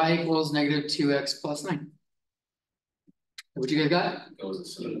so y equals -2x plus 9. What you guys got? It was a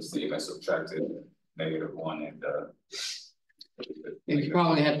student mistake, I subtracted -1 and You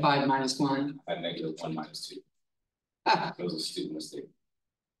probably had 5 minus 1. I had -1 minus 2. Ah, It was a student mistake.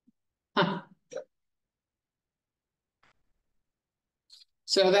 huh.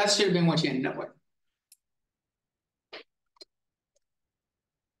 So that should have been what you ended up with.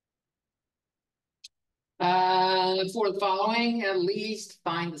 For the following, at least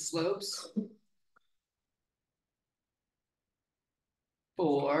find the slopes.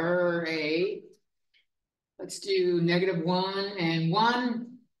 For a, let's do -1 and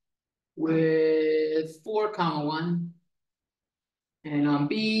 1 with 4 comma 1. And on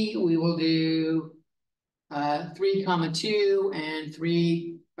B, we will do 3 comma 2 and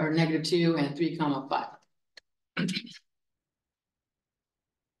 3, or -2 and 3 comma 5.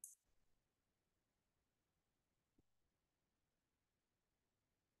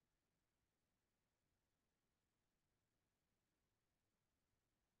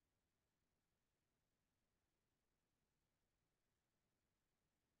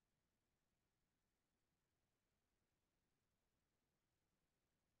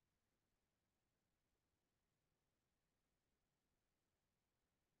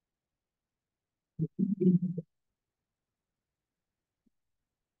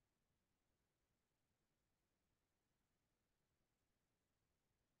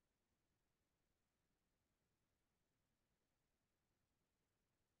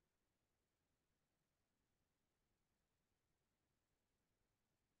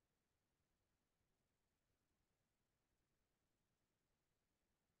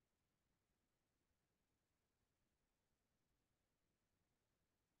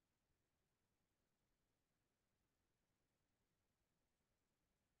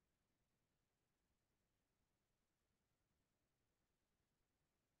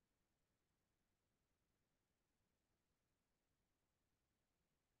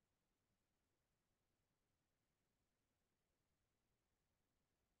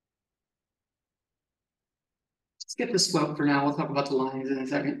 Skip the slope for now. We'll talk about the lines in a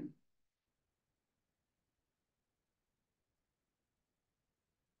second.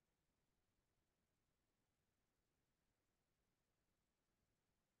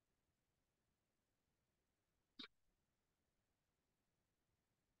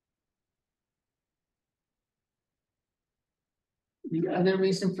 The other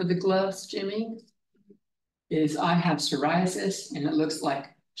reason for the gloves, Jimmy, is I have psoriasis and it looks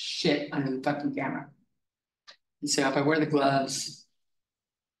like shit under the fucking camera. And so if I wear the gloves,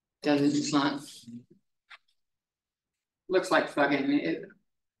 it's not, looks like fucking it.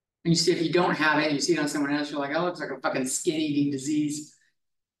 And you see, if you don't have it, and you see it on someone else, you're like, oh, it looks like a fucking skin eating disease.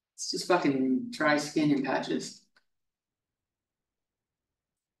 It's just fucking dry skin and patches.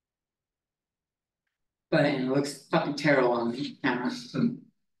 But it looks fucking terrible on the camera.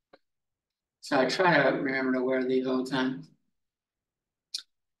 So I try to remember to wear these all the time.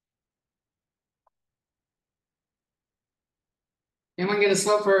 Anyone get a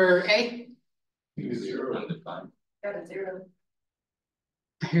slope for A? 0 undefined. Got a 0.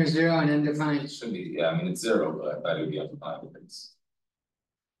 Here's 0 and undefined. It should be, yeah, I mean, it's 0, but I thought it would be undefined if it's.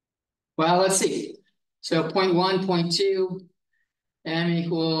 Well, let's see. So 0.1, 0.2, M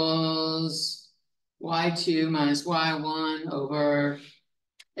equals y2 minus y1 over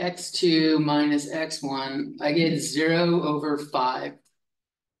x2 minus x1. I get 0 over 5,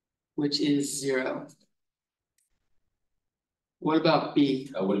 which is 0. What about B?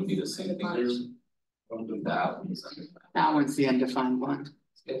 That wouldn't be the same thing. That one's undefined. That one's the undefined one.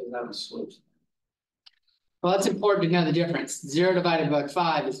 It doesn't have a slope. Well, it's important to know the difference. 0 divided by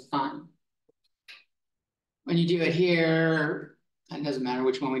 5 is fine. When you do it here, it doesn't matter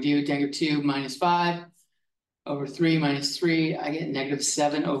which one we do. -2 minus 5 over 3 minus 3. I get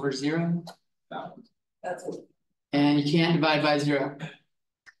 -7 over 0. That one. That's it. And you can't divide by 0.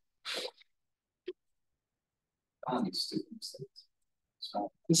 Stupid mistakes.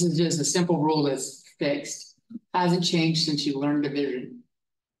 So, This is just a simple rule that's fixed. Hasn't changed since you learned division.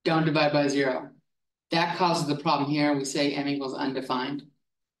 Don't divide by 0. That causes the problem here. We say M equals undefined.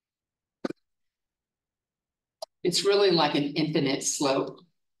 It's really like an infinite slope.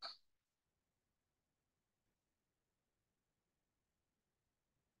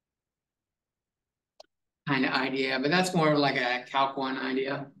 kind of idea, but that's more like a Calc 1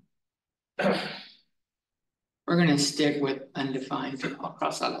 idea. We're gonna stick with undefined. I'll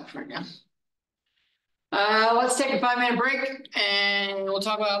cross that off right now. Let's take a 5-minute break and we'll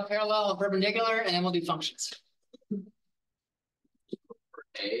talk about parallel and perpendicular, and then we'll do functions.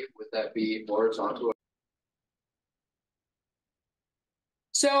 A, would that be horizontal?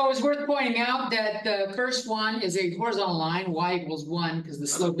 So it's worth pointing out that the first one is a horizontal line, y equals 1, because the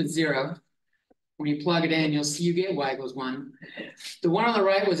slope is 0. When you plug it in, you'll see you get y equals 1. The one on the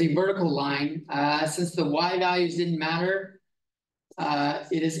right was a vertical line. Since the y values didn't matter,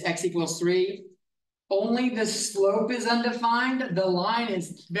 it is x equals 3. Only the slope is undefined. The line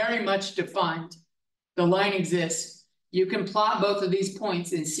is very much defined. The line exists. You can plot both of these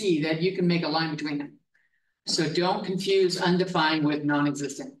points and see that you can make a line between them. So don't confuse undefined with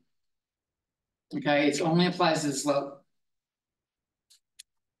non-existent. Okay, it only applies to the slope.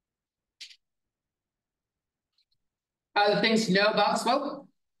 Other things to know about slope?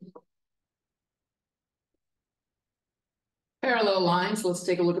 Parallel lines. Let's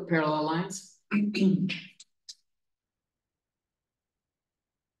take a look at parallel lines.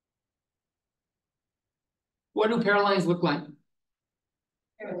 What do parallel lines look like?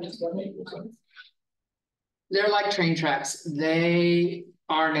 They're like train tracks. They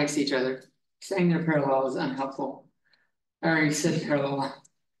are next to each other. Saying they're parallel is unhelpful. I already said parallel.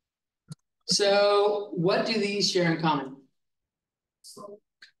 So what do these share in common?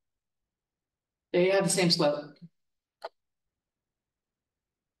 They have the same slope.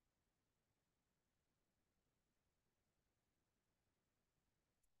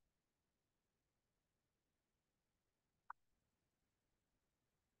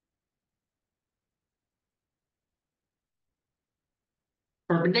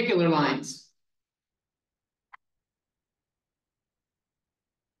 Perpendicular lines.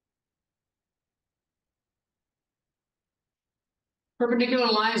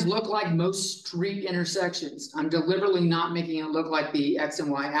 Perpendicular lines look like most street intersections. I'm deliberately not making it look like the X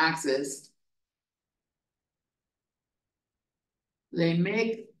and Y axis. They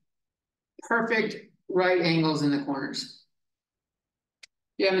make perfect right angles in the corners.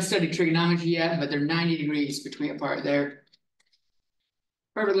 You haven't studied trigonometry yet, but they're 90 degrees between apart there.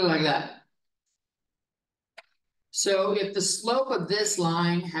 Perfectly like that. So if the slope of this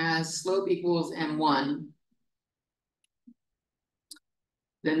line has slope equals M1,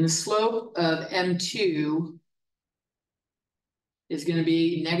 then the slope of M2 is going to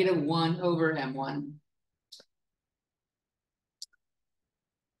be -1 over M1.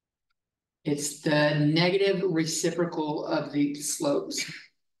 It's the negative reciprocal of the slopes.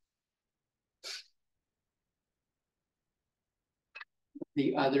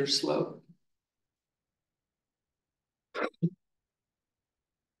 The other slope.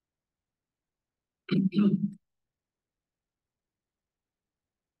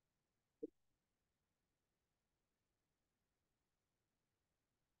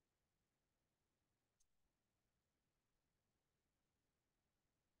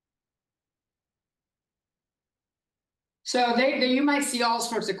 So you might see all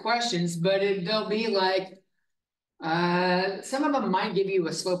sorts of questions, but they'll be like, some of them might give you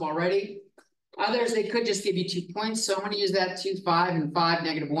a slope already. Others, they could just give you 2 points. So I'm going to use that 2, 5, and 5,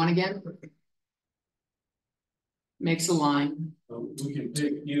 -1 again. Makes a line. We can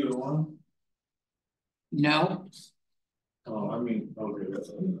pick either one. No. Oh, I mean, okay, that's,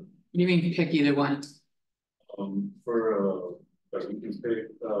 You mean pick either one? like we can pick,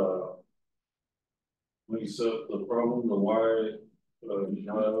 when you set the problem, the y,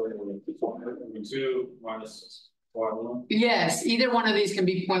 two minus y1. Yes, either one of these can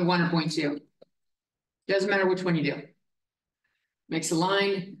be 0.1 or 0.2. Doesn't matter which one you do. Makes a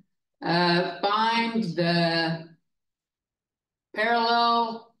line. Find the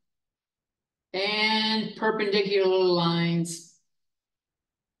parallel and perpendicular lines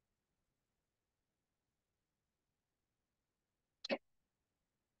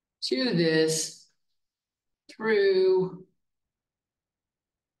to this through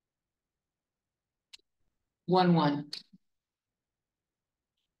 1, 1.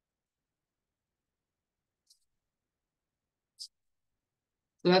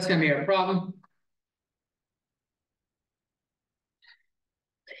 So that's going to be our problem.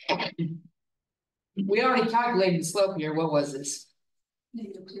 We already calculated the slope here. What was this?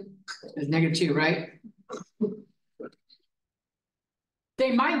 -2. It's -2, right?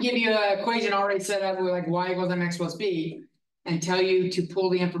 They might give you an equation already set up with like y equals mx plus b and tell you to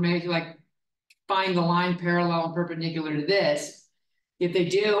pull the information, like find the line parallel and perpendicular to this. If they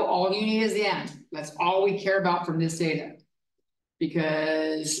do, all you need is the end. That's all we care about from this data.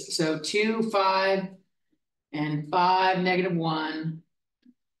 Because, so 2, 5, and 5, -1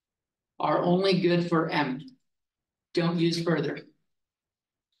 are only good for M. Don't use further.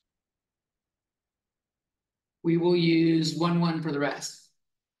 We will use 1, 1 for the rest.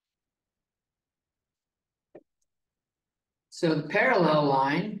 So the parallel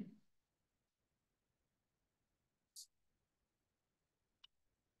line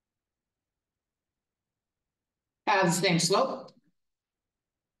has the same slope.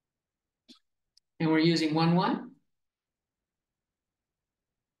 And we're using 1, 1.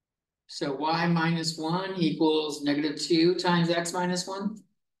 So y minus 1 equals -2 times x minus 1.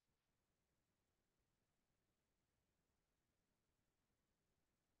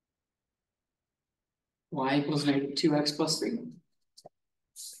 Y equals -2x plus 3.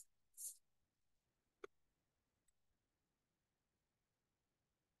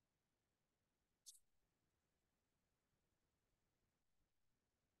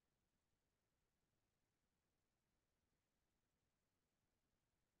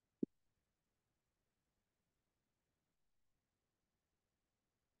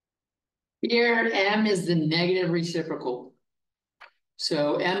 Here, M is the negative reciprocal.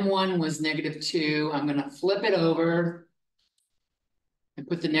 So M1 was -2. I'm going to flip it over and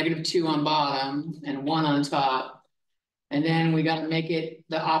put the -2 on bottom and 1 on top. And then we got to make it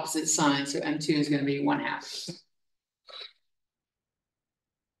the opposite sign. So M2 is going to be 1/2.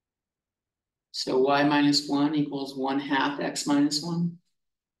 So y minus 1 equals 1/2 x minus 1.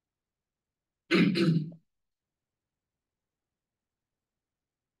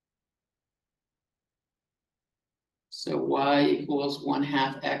 So y equals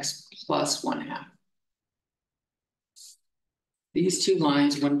 1/2 x plus 1/2. These two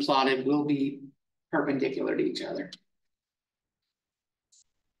lines, when plotted, will be perpendicular to each other.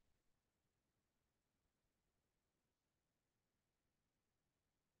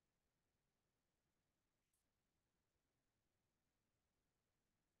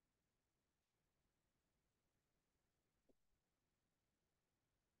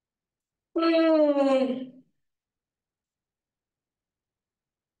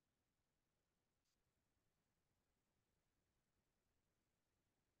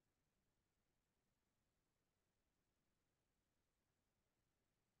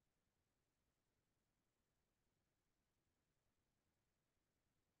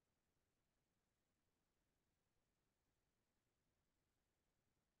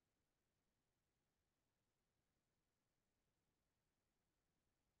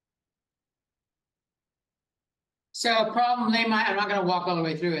 So a problem they might, I'm not going to walk all the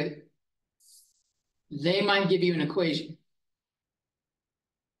way through it. They might give you an equation.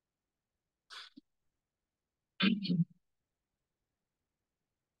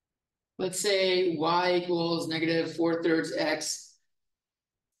 Let's say y equals -4/3 x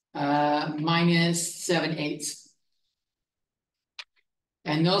minus 7/8.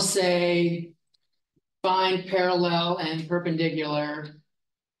 And they'll say, find parallel and perpendicular,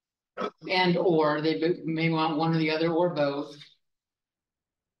 and or they may want one or the other or both.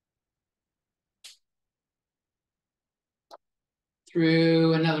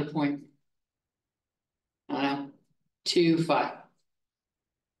 Through another point. I don't know, 2, 5.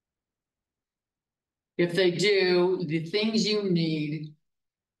 If they do, the things you need,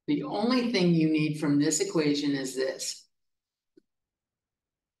 the only thing you need from this equation is this.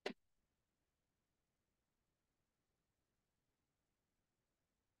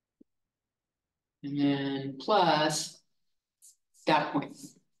 And then plus that point.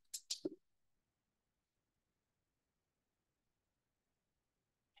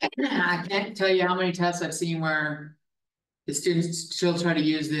 I can't tell you how many tests I've seen where the students still try to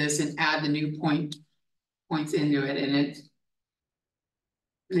use this and add the new points into it, and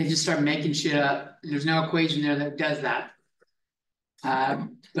they just start making shit up. There's no equation there that does that.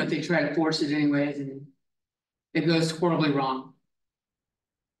 But they try to force it anyways, and it goes horribly wrong.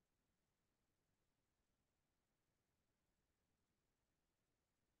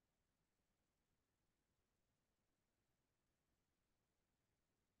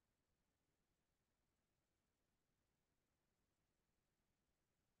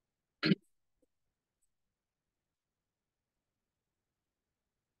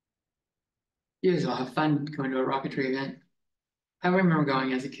 You guys will have fun going to a rocketry event. I remember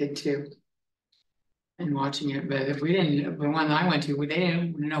going as a kid too. And watching it, but if we didn't, the one I went to, they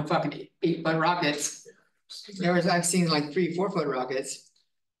didn't know fucking 8-foot rockets. I've seen like 3-4-foot rockets,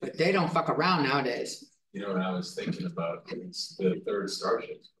 but they don't fuck around nowadays. You know what I was thinking about? It's the third Starship.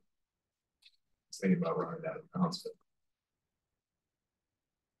 I was thinking about running out of Brownsville.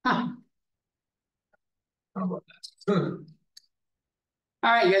 Huh. How about that?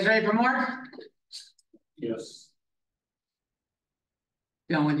 All right, you guys ready for more? Yes.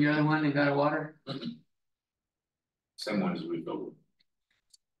 Done with your other one and got a water? Same one as we go.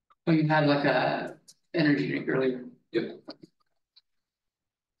 Oh, you had like a energy drink earlier. Yep.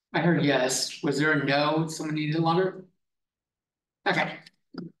 I heard yes. Was there a no? Someone needed longer? Okay.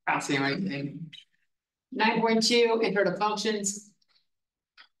 I don't see anything. 9.2, intro to functions.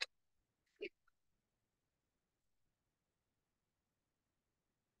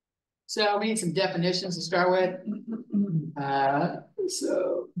 So we need some definitions to start with.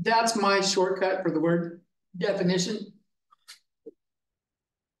 So that's my shortcut for the word definition.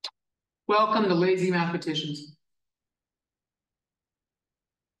 Welcome to lazy mathematicians.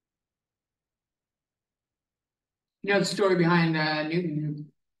 You know the story behind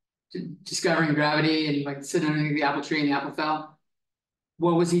Newton discovering gravity and like sitting underneath the apple tree and the apple fell?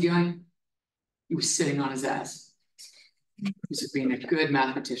 What was he doing? He was sitting on his ass. He was being a good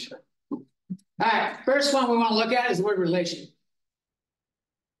mathematician. All right, first one we want to look at is the word relation.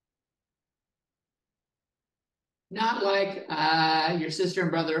 Not like your sister and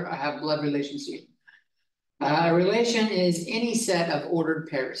brother have blood relations to you. A relation is any set of ordered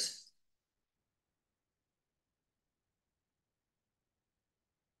pairs.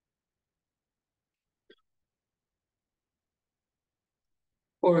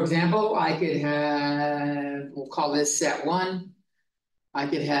 For example, I could have, we'll call this set 1. I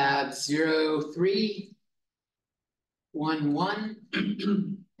could have 0, 3, 1, 1,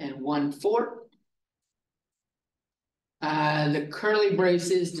 and 1, 4. The curly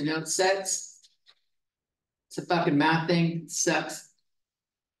braces denote sets. It's a fucking math thing. It sucks.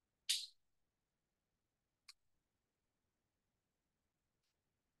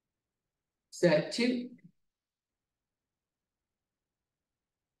 Set 2.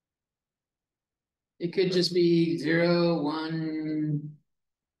 It could just be 0, 1,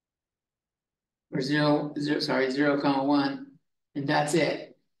 or 0, 0, sorry, 0, 1, and that's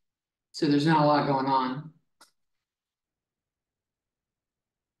it. So there's not a lot going on.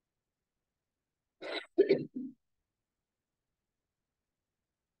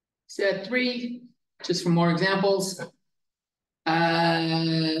 Set 3, just for more examples.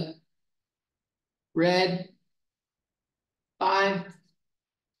 Red 5,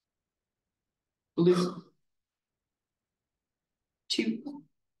 blue 2,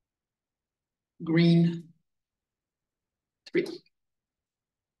 green 3.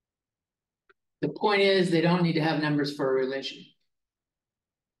 The point is they don't need to have numbers for a relation.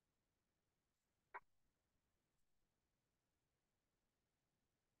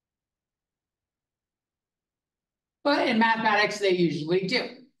 But in mathematics, they usually do.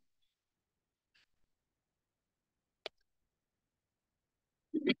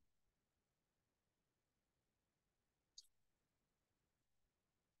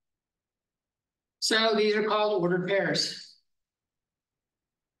 So these are called ordered pairs.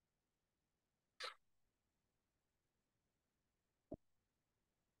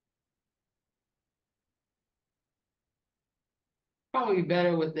 Probably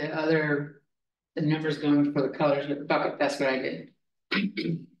better with the numbers going for the colors, but fuck it, that's what I did.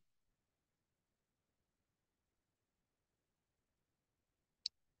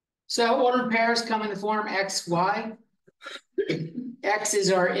 So ordered pairs come in the form X, Y. X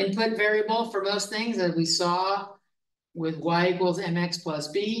is our input variable for most things, as we saw with Y equals mx plus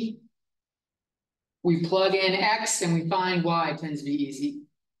b. We plug in X and we find Y, tends to be easy.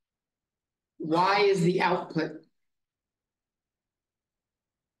 Y is the output.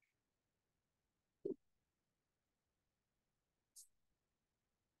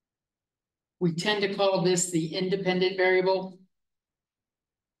 We tend to call this the independent variable.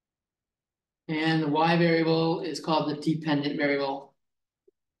 And the Y variable is called the dependent variable.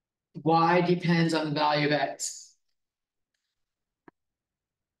 Y depends on the value of X.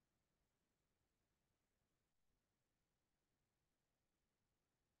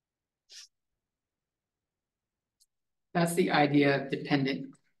 That's the idea of dependent.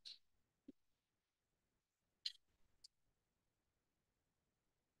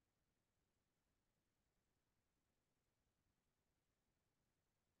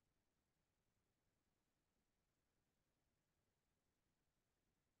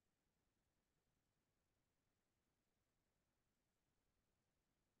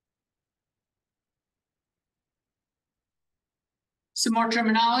 Some more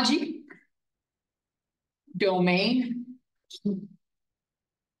terminology. Domain.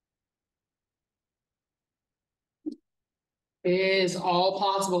 Is all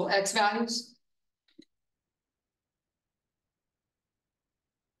possible X values.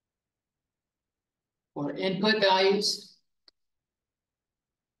 Or input values.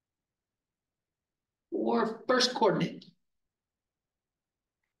 or first coordinate.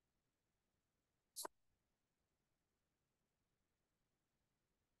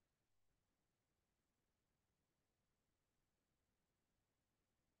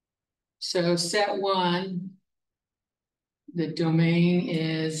 So set one, the domain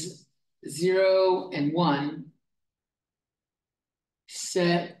is 0 and 1.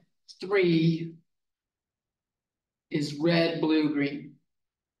 Set 3 is red, blue, green.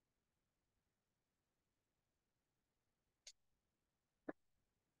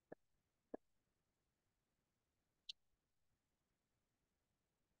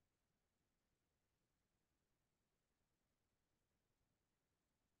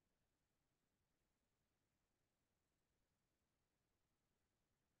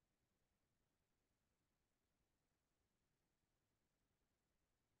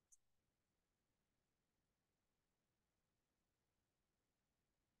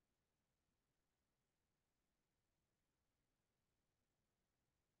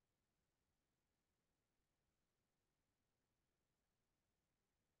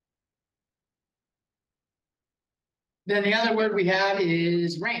 Then the other word we have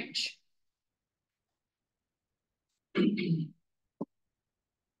is range.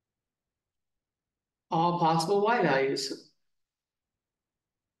 All possible y values.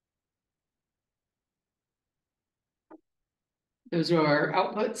 Those are our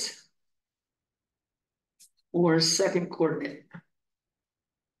outputs or second coordinate.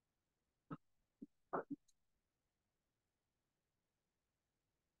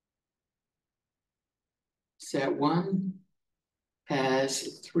 Set 1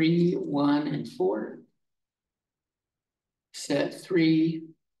 has 3, 1, and 4. Set 3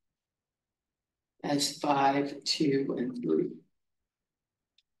 has 5, 2, and 3.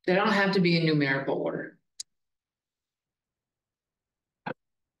 They don't have to be in numerical order.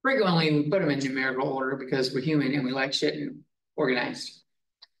 Frequently, we put them in numerical order because we're human and we like shit organized.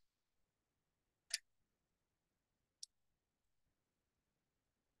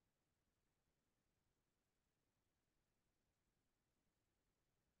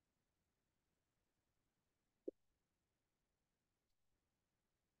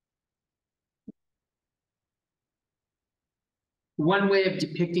 One way of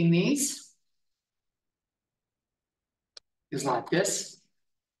depicting these is like this.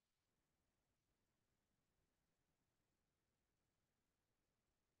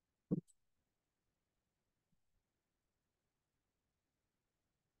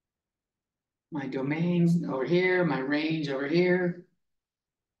 My domain over here, my range over here.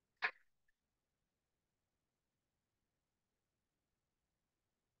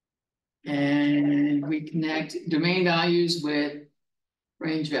 And we connect domain values with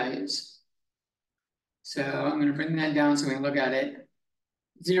range values. So I'm going to bring that down so we can look at it.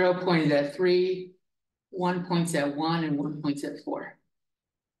 0 pointed at 3, 1 points at 1, and 1 points at 4.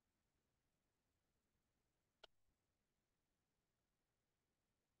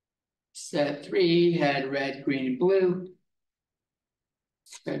 Set 3 had red, green, and blue.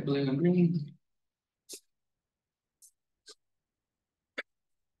 Red, blue, and green.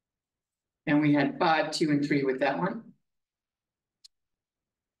 And we had 5, 2, and 3 with that one.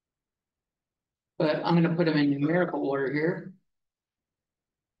 But I'm going to put them in numerical order here.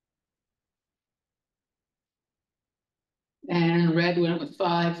 And red went with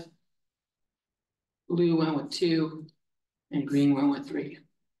 5, blue went with 2, and green went with 3.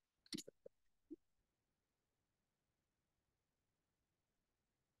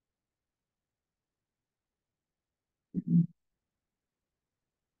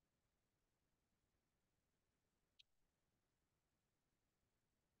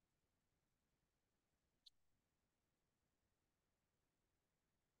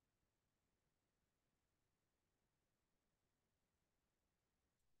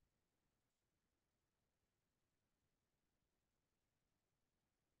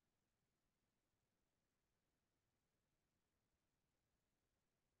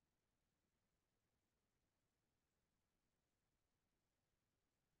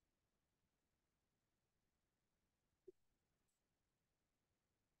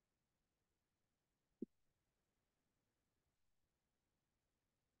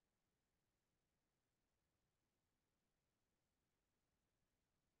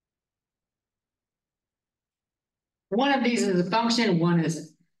 One of these is a function, one isn't.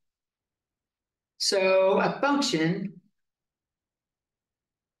 So a function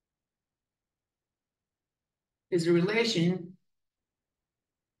is a relation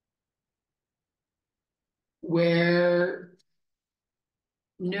where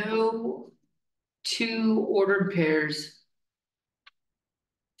no two ordered pairs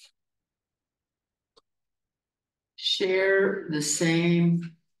share the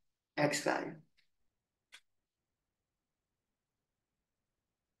same X value.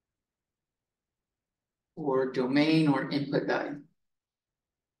 Or domain or input value.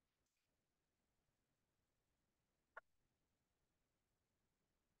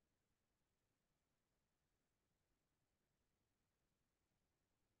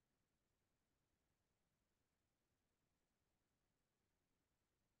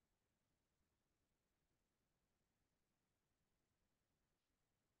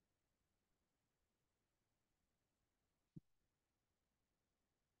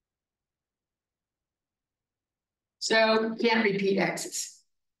 So can't repeat X's.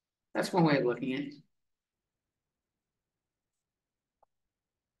 That's one way of looking at it.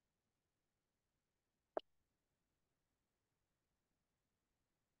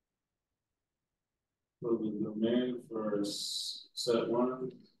 So the domain for set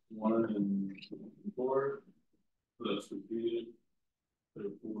 1, 1 and 4, let's repeat it.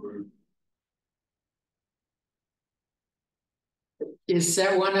 Therefore, Is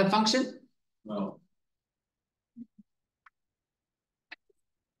set 1 a function? no,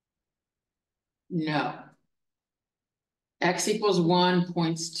 No. X equals 1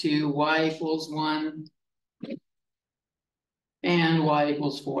 points to Y equals 1 and Y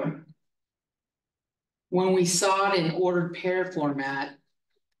equals 4. When we saw it in ordered pair format,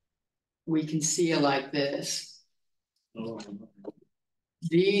 we can see it like this. no,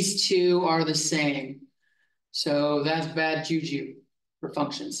 These two are the same. So that's bad juju for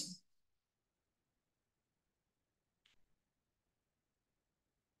functions.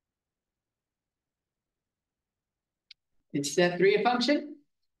 Is set 3 a function?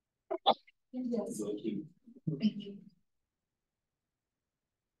 Yes. so keep Thank you.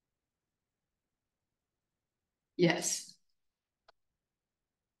 Yes.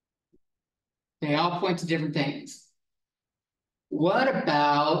 They all point to different things. What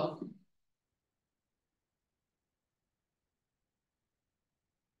about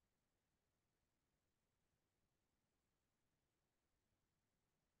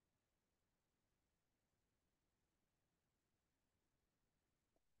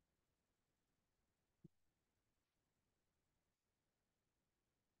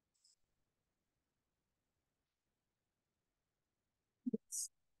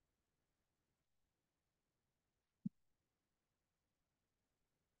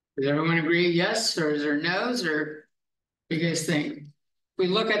does everyone agree yes, or is there no's, or what do you guys think? If we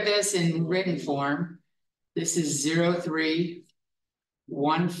look at this in written form, this is 0, 3,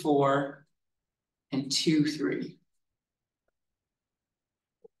 1, 4, and 2, 3.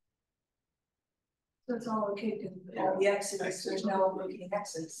 So it's all okay because all the X's, there's no repeating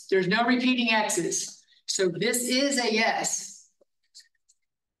X's. There's no repeating X's. So this is a yes.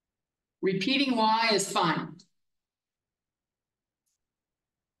 Repeating Y is fine.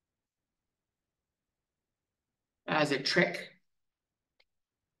 As a trick.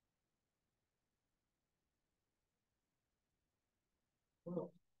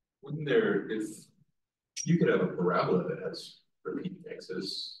 Well, wouldn't there, if you could have a parabola that has repeating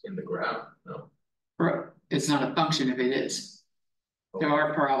x's in the graph, no? It's not a function if it is. There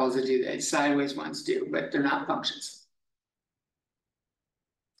are parabolas that do that. Sideways ones do, but they're not functions.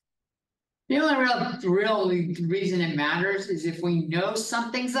 The only real reason it matters is if we know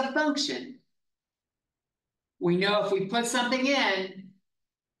something's a function. We know if we put something in,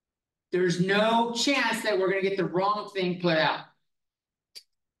 there's no chance that we're going to get the wrong thing put out.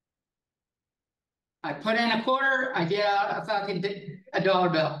 I put in a quarter, I get out a fucking dollar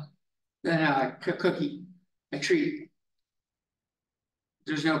bill. Then a cookie, a treat.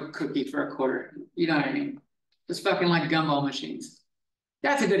 There's no cookie for a quarter. You know what I mean? It's fucking like gumball machines.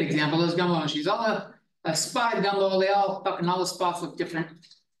 That's a good example. Those gumball machines, all a spot gumball, they all the spots look different.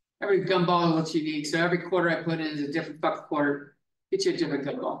 Every gumball looks unique. So every quarter I put in is a different fucking quarter. Get you a different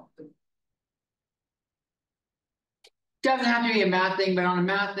gumball. Doesn't have to be a math thing, but on a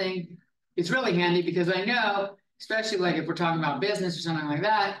math thing, it's really handy because I know, especially like if we're talking about business or something like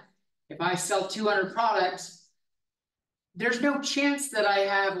that, if I sell 200 products, there's no chance that I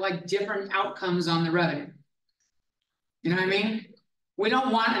have like different outcomes on the revenue. You know what I mean? We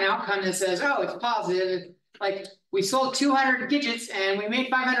don't want an outcome that says, oh, it's positive. Like we sold 200 widgets and we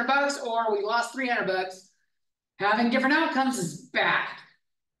made $500 or we lost $300. Having different outcomes is bad.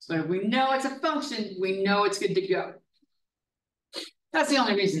 So if we know it's a function, we know it's good to go. That's the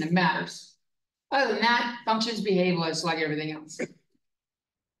only reason it matters. Other than that, functions behave like everything else.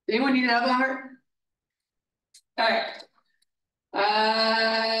 Anyone need another number? All right.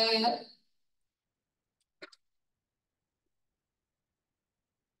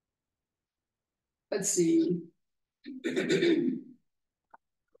 Let's see.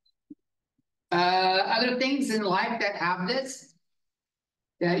 Other things in life that have this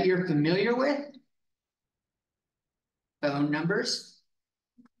that you're familiar with? Phone numbers.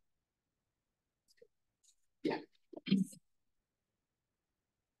 Yeah.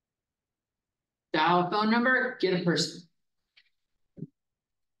 Dial a phone number, get a person.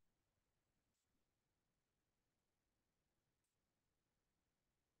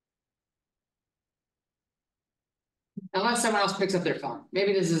 Unless someone else picks up their phone.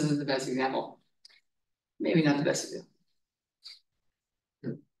 Maybe this isn't the best example. Maybe not the best example.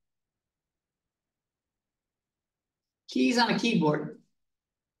 Keys on a keyboard.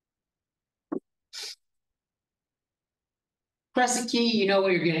 Press the key, you know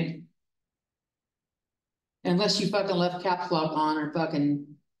what you're getting. Unless you fucking left caps lock on or fucking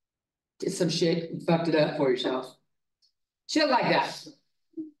did some shit and fucked it up for yourself. Shit like that.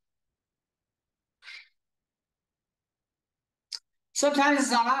 Sometimes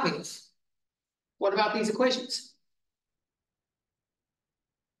it's not obvious. What about these equations?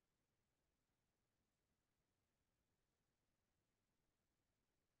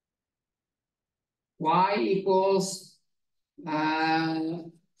 Y equals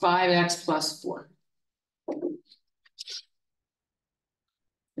 5x plus 4.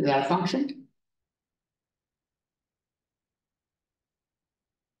 Is that a function?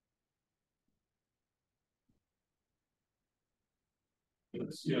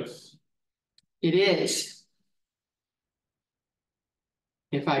 Yes. It is.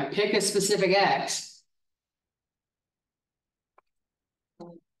 If I pick a specific x,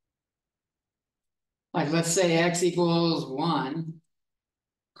 like let's say x equals 1,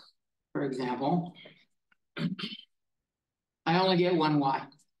 for example, I only get one y.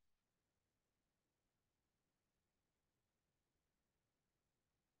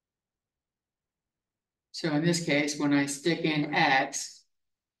 So in this case, when I stick in x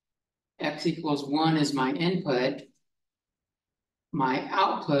equals 1 is my input, my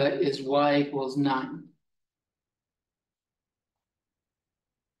output is y equals 9.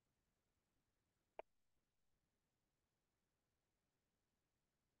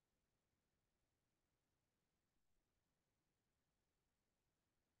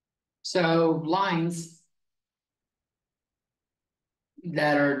 So lines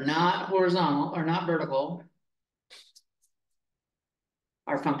that are not horizontal or not vertical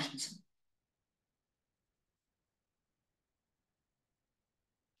are functions.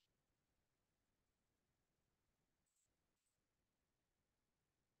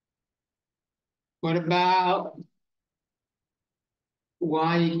 What about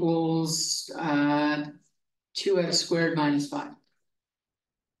y equals 2x squared minus 5?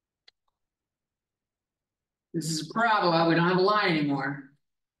 This is a parabola, we don't have a line anymore.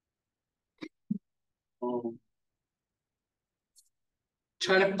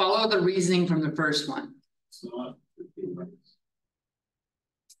 Try to follow the reasoning from the first one. It's not.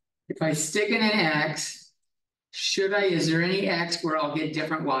 If I stick in an x, is there any x where I'll get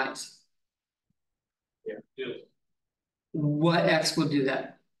different y's? Yeah. What x will do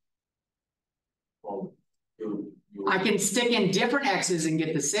that? Well, I can stick in different x's and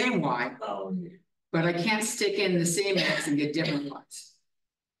get the same y, but I can't stick in the same x and get different y's.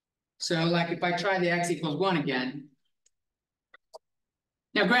 So like if I try the x equals 1 again.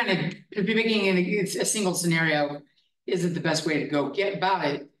 Now granted, if you're making it's a single scenario isn't the best way to go get about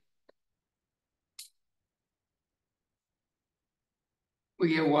it. We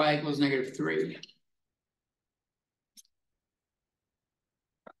get y equals -3.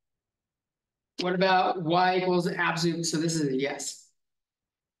 What about y equals absolute? So this is a yes.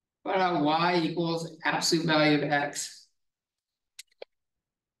 What about y equals absolute value of x?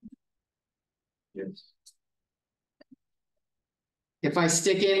 yes. If I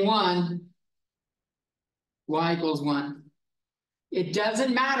stick in 1, y equals 1. It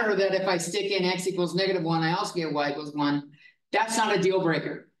doesn't matter that if I stick in x equals -1, I also get y equals 1. That's not a deal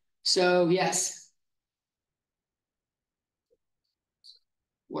breaker. So yes.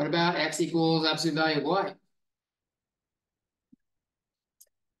 What about x equals absolute value of y?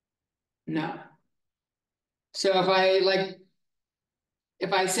 No. So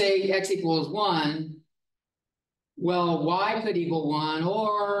if I say x equals 1, well, y could equal 1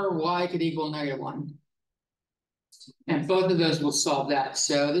 or y could equal -1. And both of those will solve that.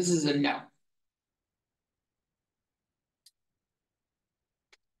 So this is a no.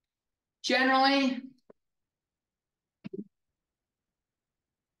 Generally,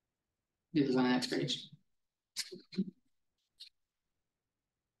 this is on the next page.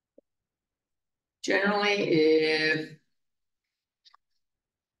 Generally, if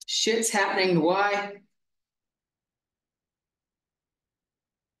shit's happening to y,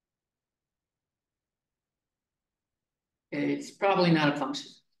 It's probably not a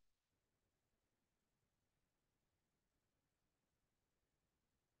function.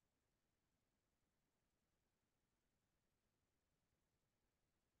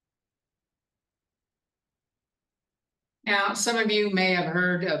 Now, some of you may have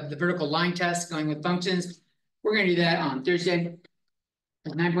heard of the vertical line test going with functions. We're going to do that on Thursday.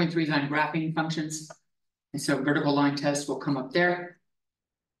 9.3 is on graphing functions. And so vertical line test will come up there.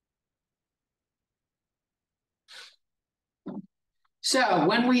 So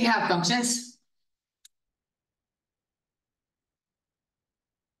when we have functions,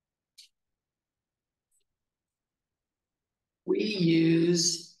 we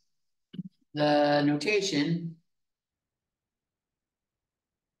use the notation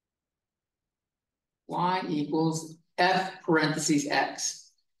y equals f parentheses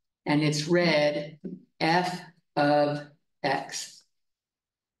x, and it's read f of x.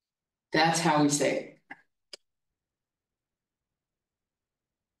 That's how we say it.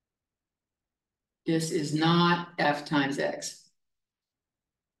 This is not f times x.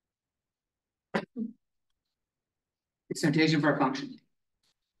 It's notation for a function.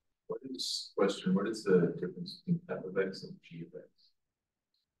 What is the difference between f of x and g of x?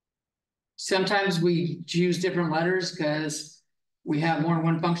 Sometimes we choose different letters because we have more than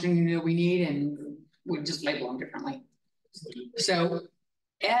one function that we need, and we just label them differently. So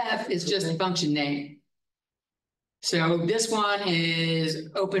f is just a function name. So this one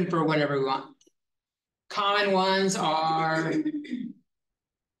is open for whatever we want. Common ones are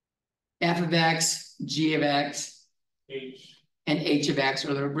f of x, g of x, H. and h of x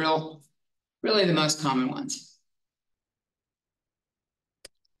are the really the most common ones.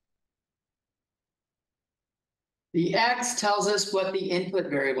 The x tells us what the input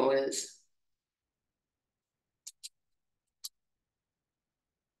variable is.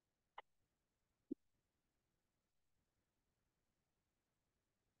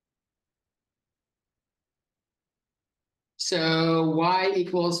 So y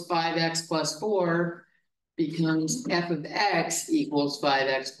equals 5x plus 4 becomes f of x equals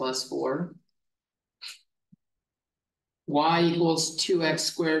 5x plus 4. Y equals 2x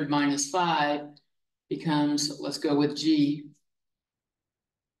squared minus 5 becomes, let's go with g.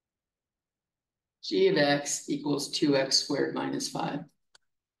 G of x equals 2x squared minus 5.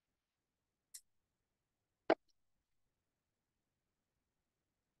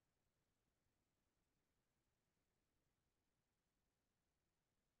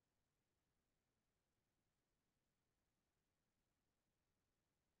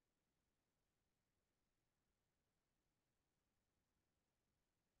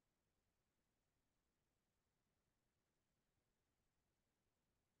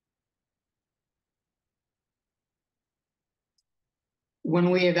 When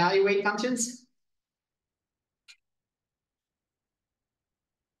we evaluate functions,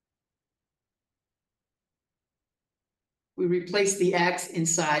 we replace the x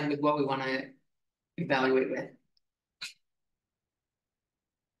inside with what we want to evaluate with.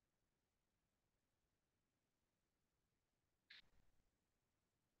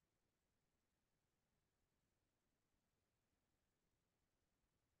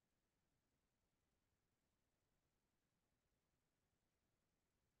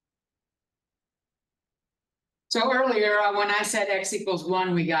 So earlier, when I said x equals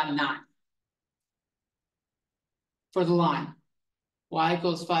 1, we got 9 for the line. Y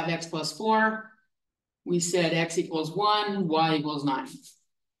equals 5x plus 4. We said x equals 1, y equals 9.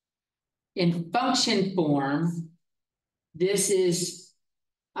 In function form, this is,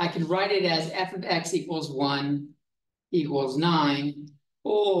 I can write it as f of x equals 1 equals 9,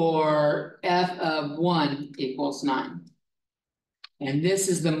 or f of 1 equals 9. And this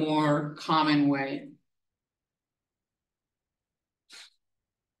is the more common way.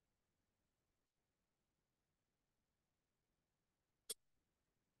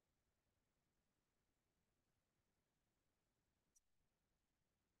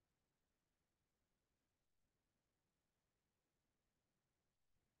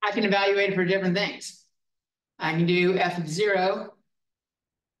 I can evaluate it for different things. I can do f of 0.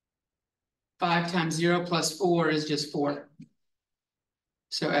 5 times 0 plus 4 is just 4.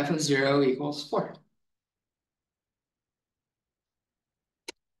 So f of 0 equals 4.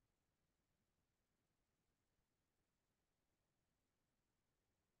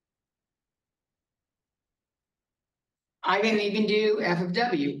 I can even do f of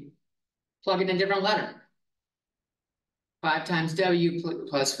w. Plug in a different letter. 5 times w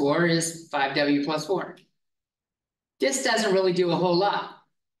plus 4 is 5w plus 4. This doesn't really do a whole lot.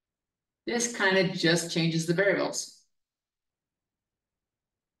 This kind of just changes the variables.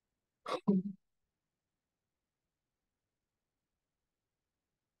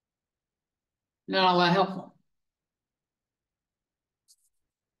 Not all that helpful.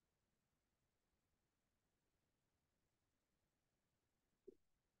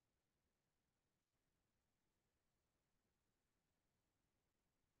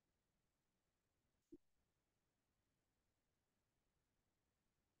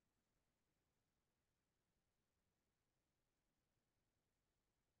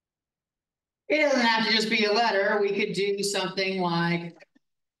 It doesn't have to just be a letter. We could do something like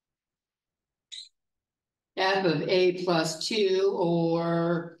f of a plus 2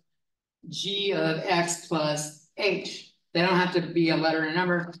 or g of x plus h. They don't have to be a letter and a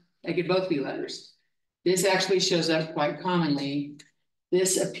number. They could both be letters. This actually shows up quite commonly.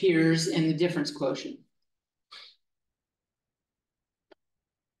 This appears in the difference quotient.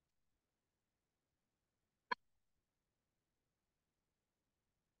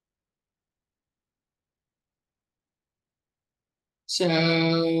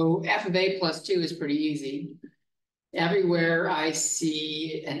 So f of a plus 2 is pretty easy. Everywhere I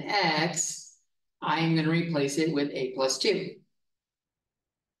see an x, I'm going to replace it with a plus 2.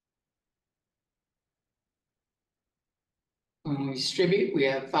 When we distribute, we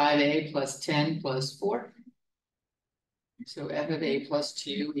have 5a plus 10 plus 4. So f of a plus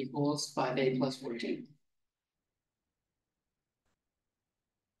 2 equals 5a plus 14.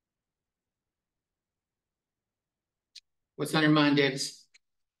 What's on your mind, Davis?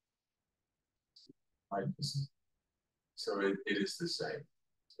 So it is the same.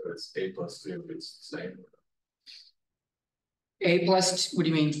 So it's a plus 2, it's the same. A plus, what do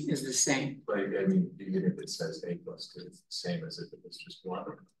you mean is the same? Like, I mean, even if it says a plus 2, it's the same as if it was just 1.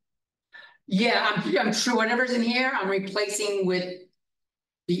 Yeah, I'm sure whatever's in here, I'm replacing with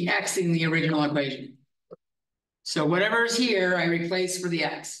the x in the original equation. So whatever's here, I replace for the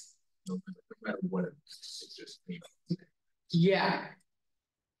x. No matter what it's just, you know. Yeah.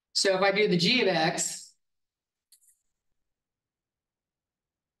 So if I do the g of x,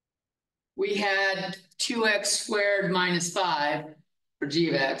 we had 2x squared minus 5 for g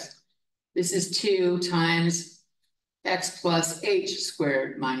of x. This is 2 times x plus h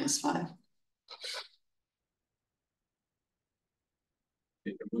squared minus 5.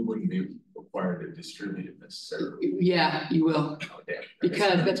 We wouldn't be required to distribute it necessarily. Yeah, you will. Oh, damn.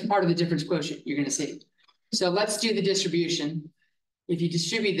 Because that's part of the difference quotient you're going to see. So let's do the distribution. If you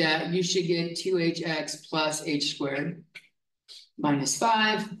distribute that, you should get 2hx plus h squared minus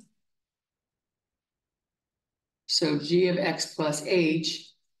 5. So g of x plus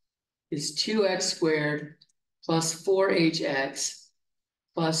h is 2x squared plus 4hx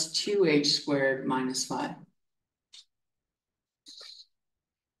plus 2h squared minus 5.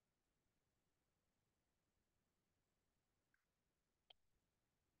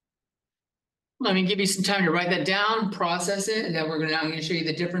 Let me give you some time to write that down, process it, and then I'm going to show you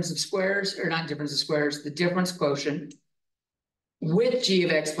the difference of squares, or not difference of squares, the difference quotient with g of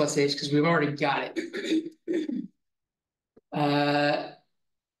x plus h, because we've already got it. And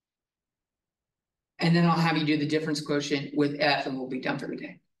then I'll have you do the difference quotient with f, and we'll be done for the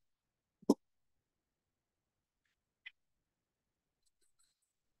day.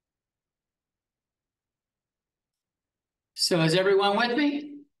 So is everyone with me?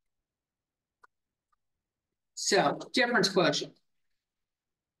 So difference quotient.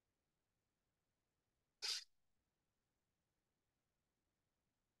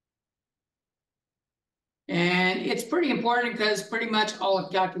 And it's pretty important because pretty much all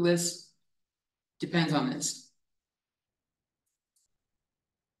of calculus depends on this.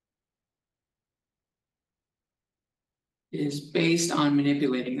 Is based on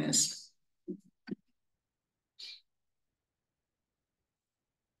manipulating this.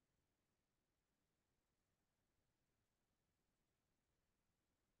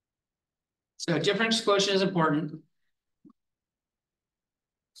 So difference quotient is important.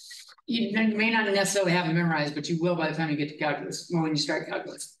 You may not necessarily have it memorized, but you will by the time you get to calculus, or when you start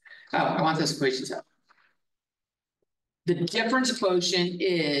calculus. Oh, I want those equations up. The difference quotient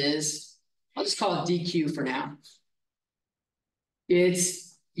is, I'll just call it dq for now.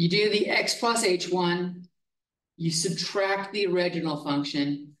 It's, you do the x plus h1, you subtract the original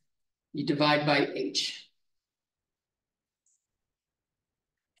function, you divide by h.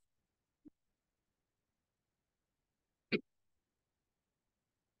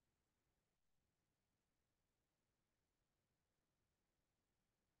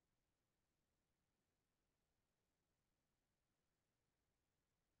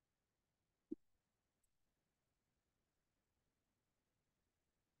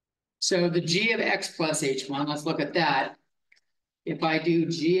 So the g of x plus h1, let's look at that. If I do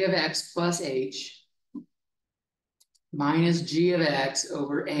g of x plus h minus g of x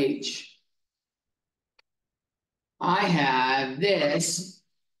over h, I have this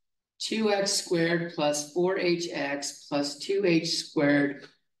 2x squared plus 4hx plus 2h squared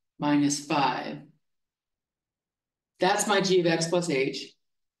minus 5. That's my g of x plus h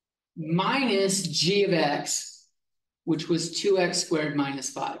minus g of x, which was 2x squared minus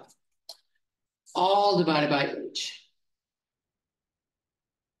 5, all divided by h.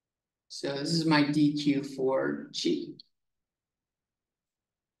 So this is my dq for g.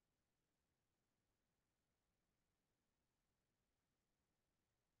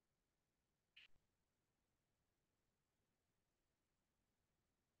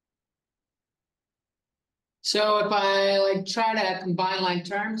 So if I like try to combine like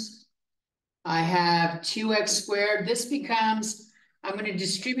terms, I have 2x squared. This becomes, I'm going to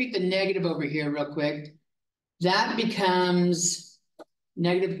distribute the negative over here real quick. That becomes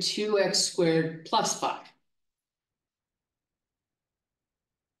negative 2x squared plus 5.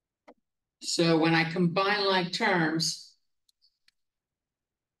 So when I combine like terms,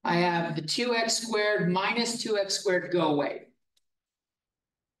 I have the 2x squared minus 2x squared go away.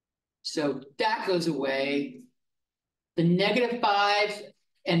 So that goes away. The negative 5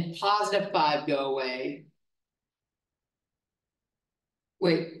 and positive 5 go away.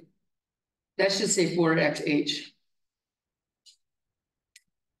 Wait, that should say 4xh.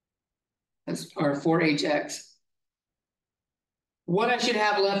 That's, or 4hx. What I should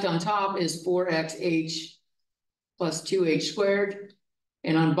have left on top is 4xh plus 2h squared.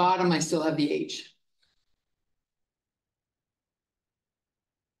 And on bottom, I still have the h.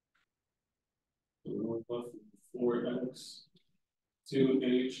 So we're left with 4x,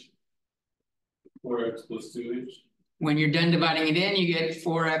 2h, 4x plus 2h. When you're done dividing it in, you get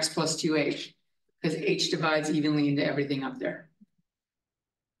 4x plus 2h, because h divides evenly into everything up there.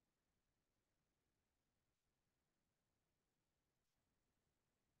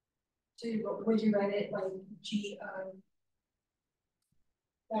 So would you write it like G of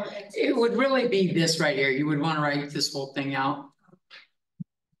 4x? It would really be this right here. You would want to write this whole thing out.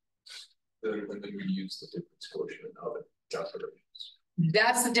 Then we use the difference quotient of it. Operations.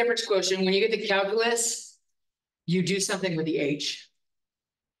 That's the difference quotient. When you get the calculus, you do something with the h.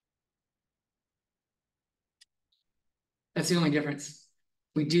 That's the only difference.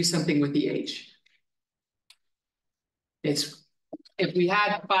 We do something with the h. It's, if we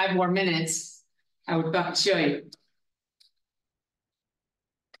had 5 more minutes, I would about to show you.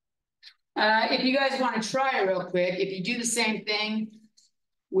 If you guys want to try it real quick, if you do the same thing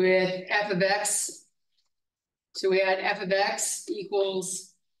with f of x, so we had f of x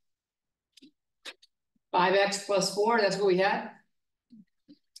equals 5x plus 4, that's what we had.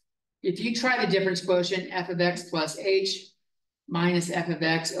 If you try the difference quotient, f of x plus h minus f of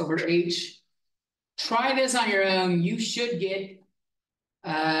x over h, try this on your own, you should get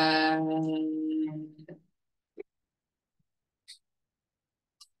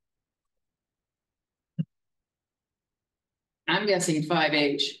I'm guessing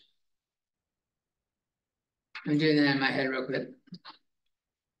 5h. I'm doing that in my head real quick.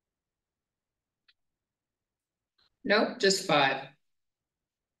 Nope, just 5. I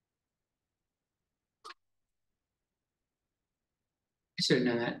should have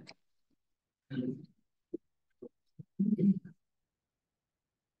known that.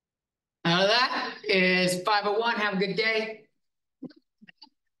 That is 5:01. Have a good day.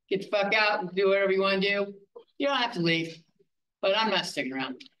 Get the fuck out and do whatever you want to do. You don't have to leave, but I'm not sticking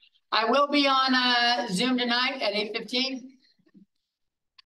around. I will be on Zoom tonight at 8:15.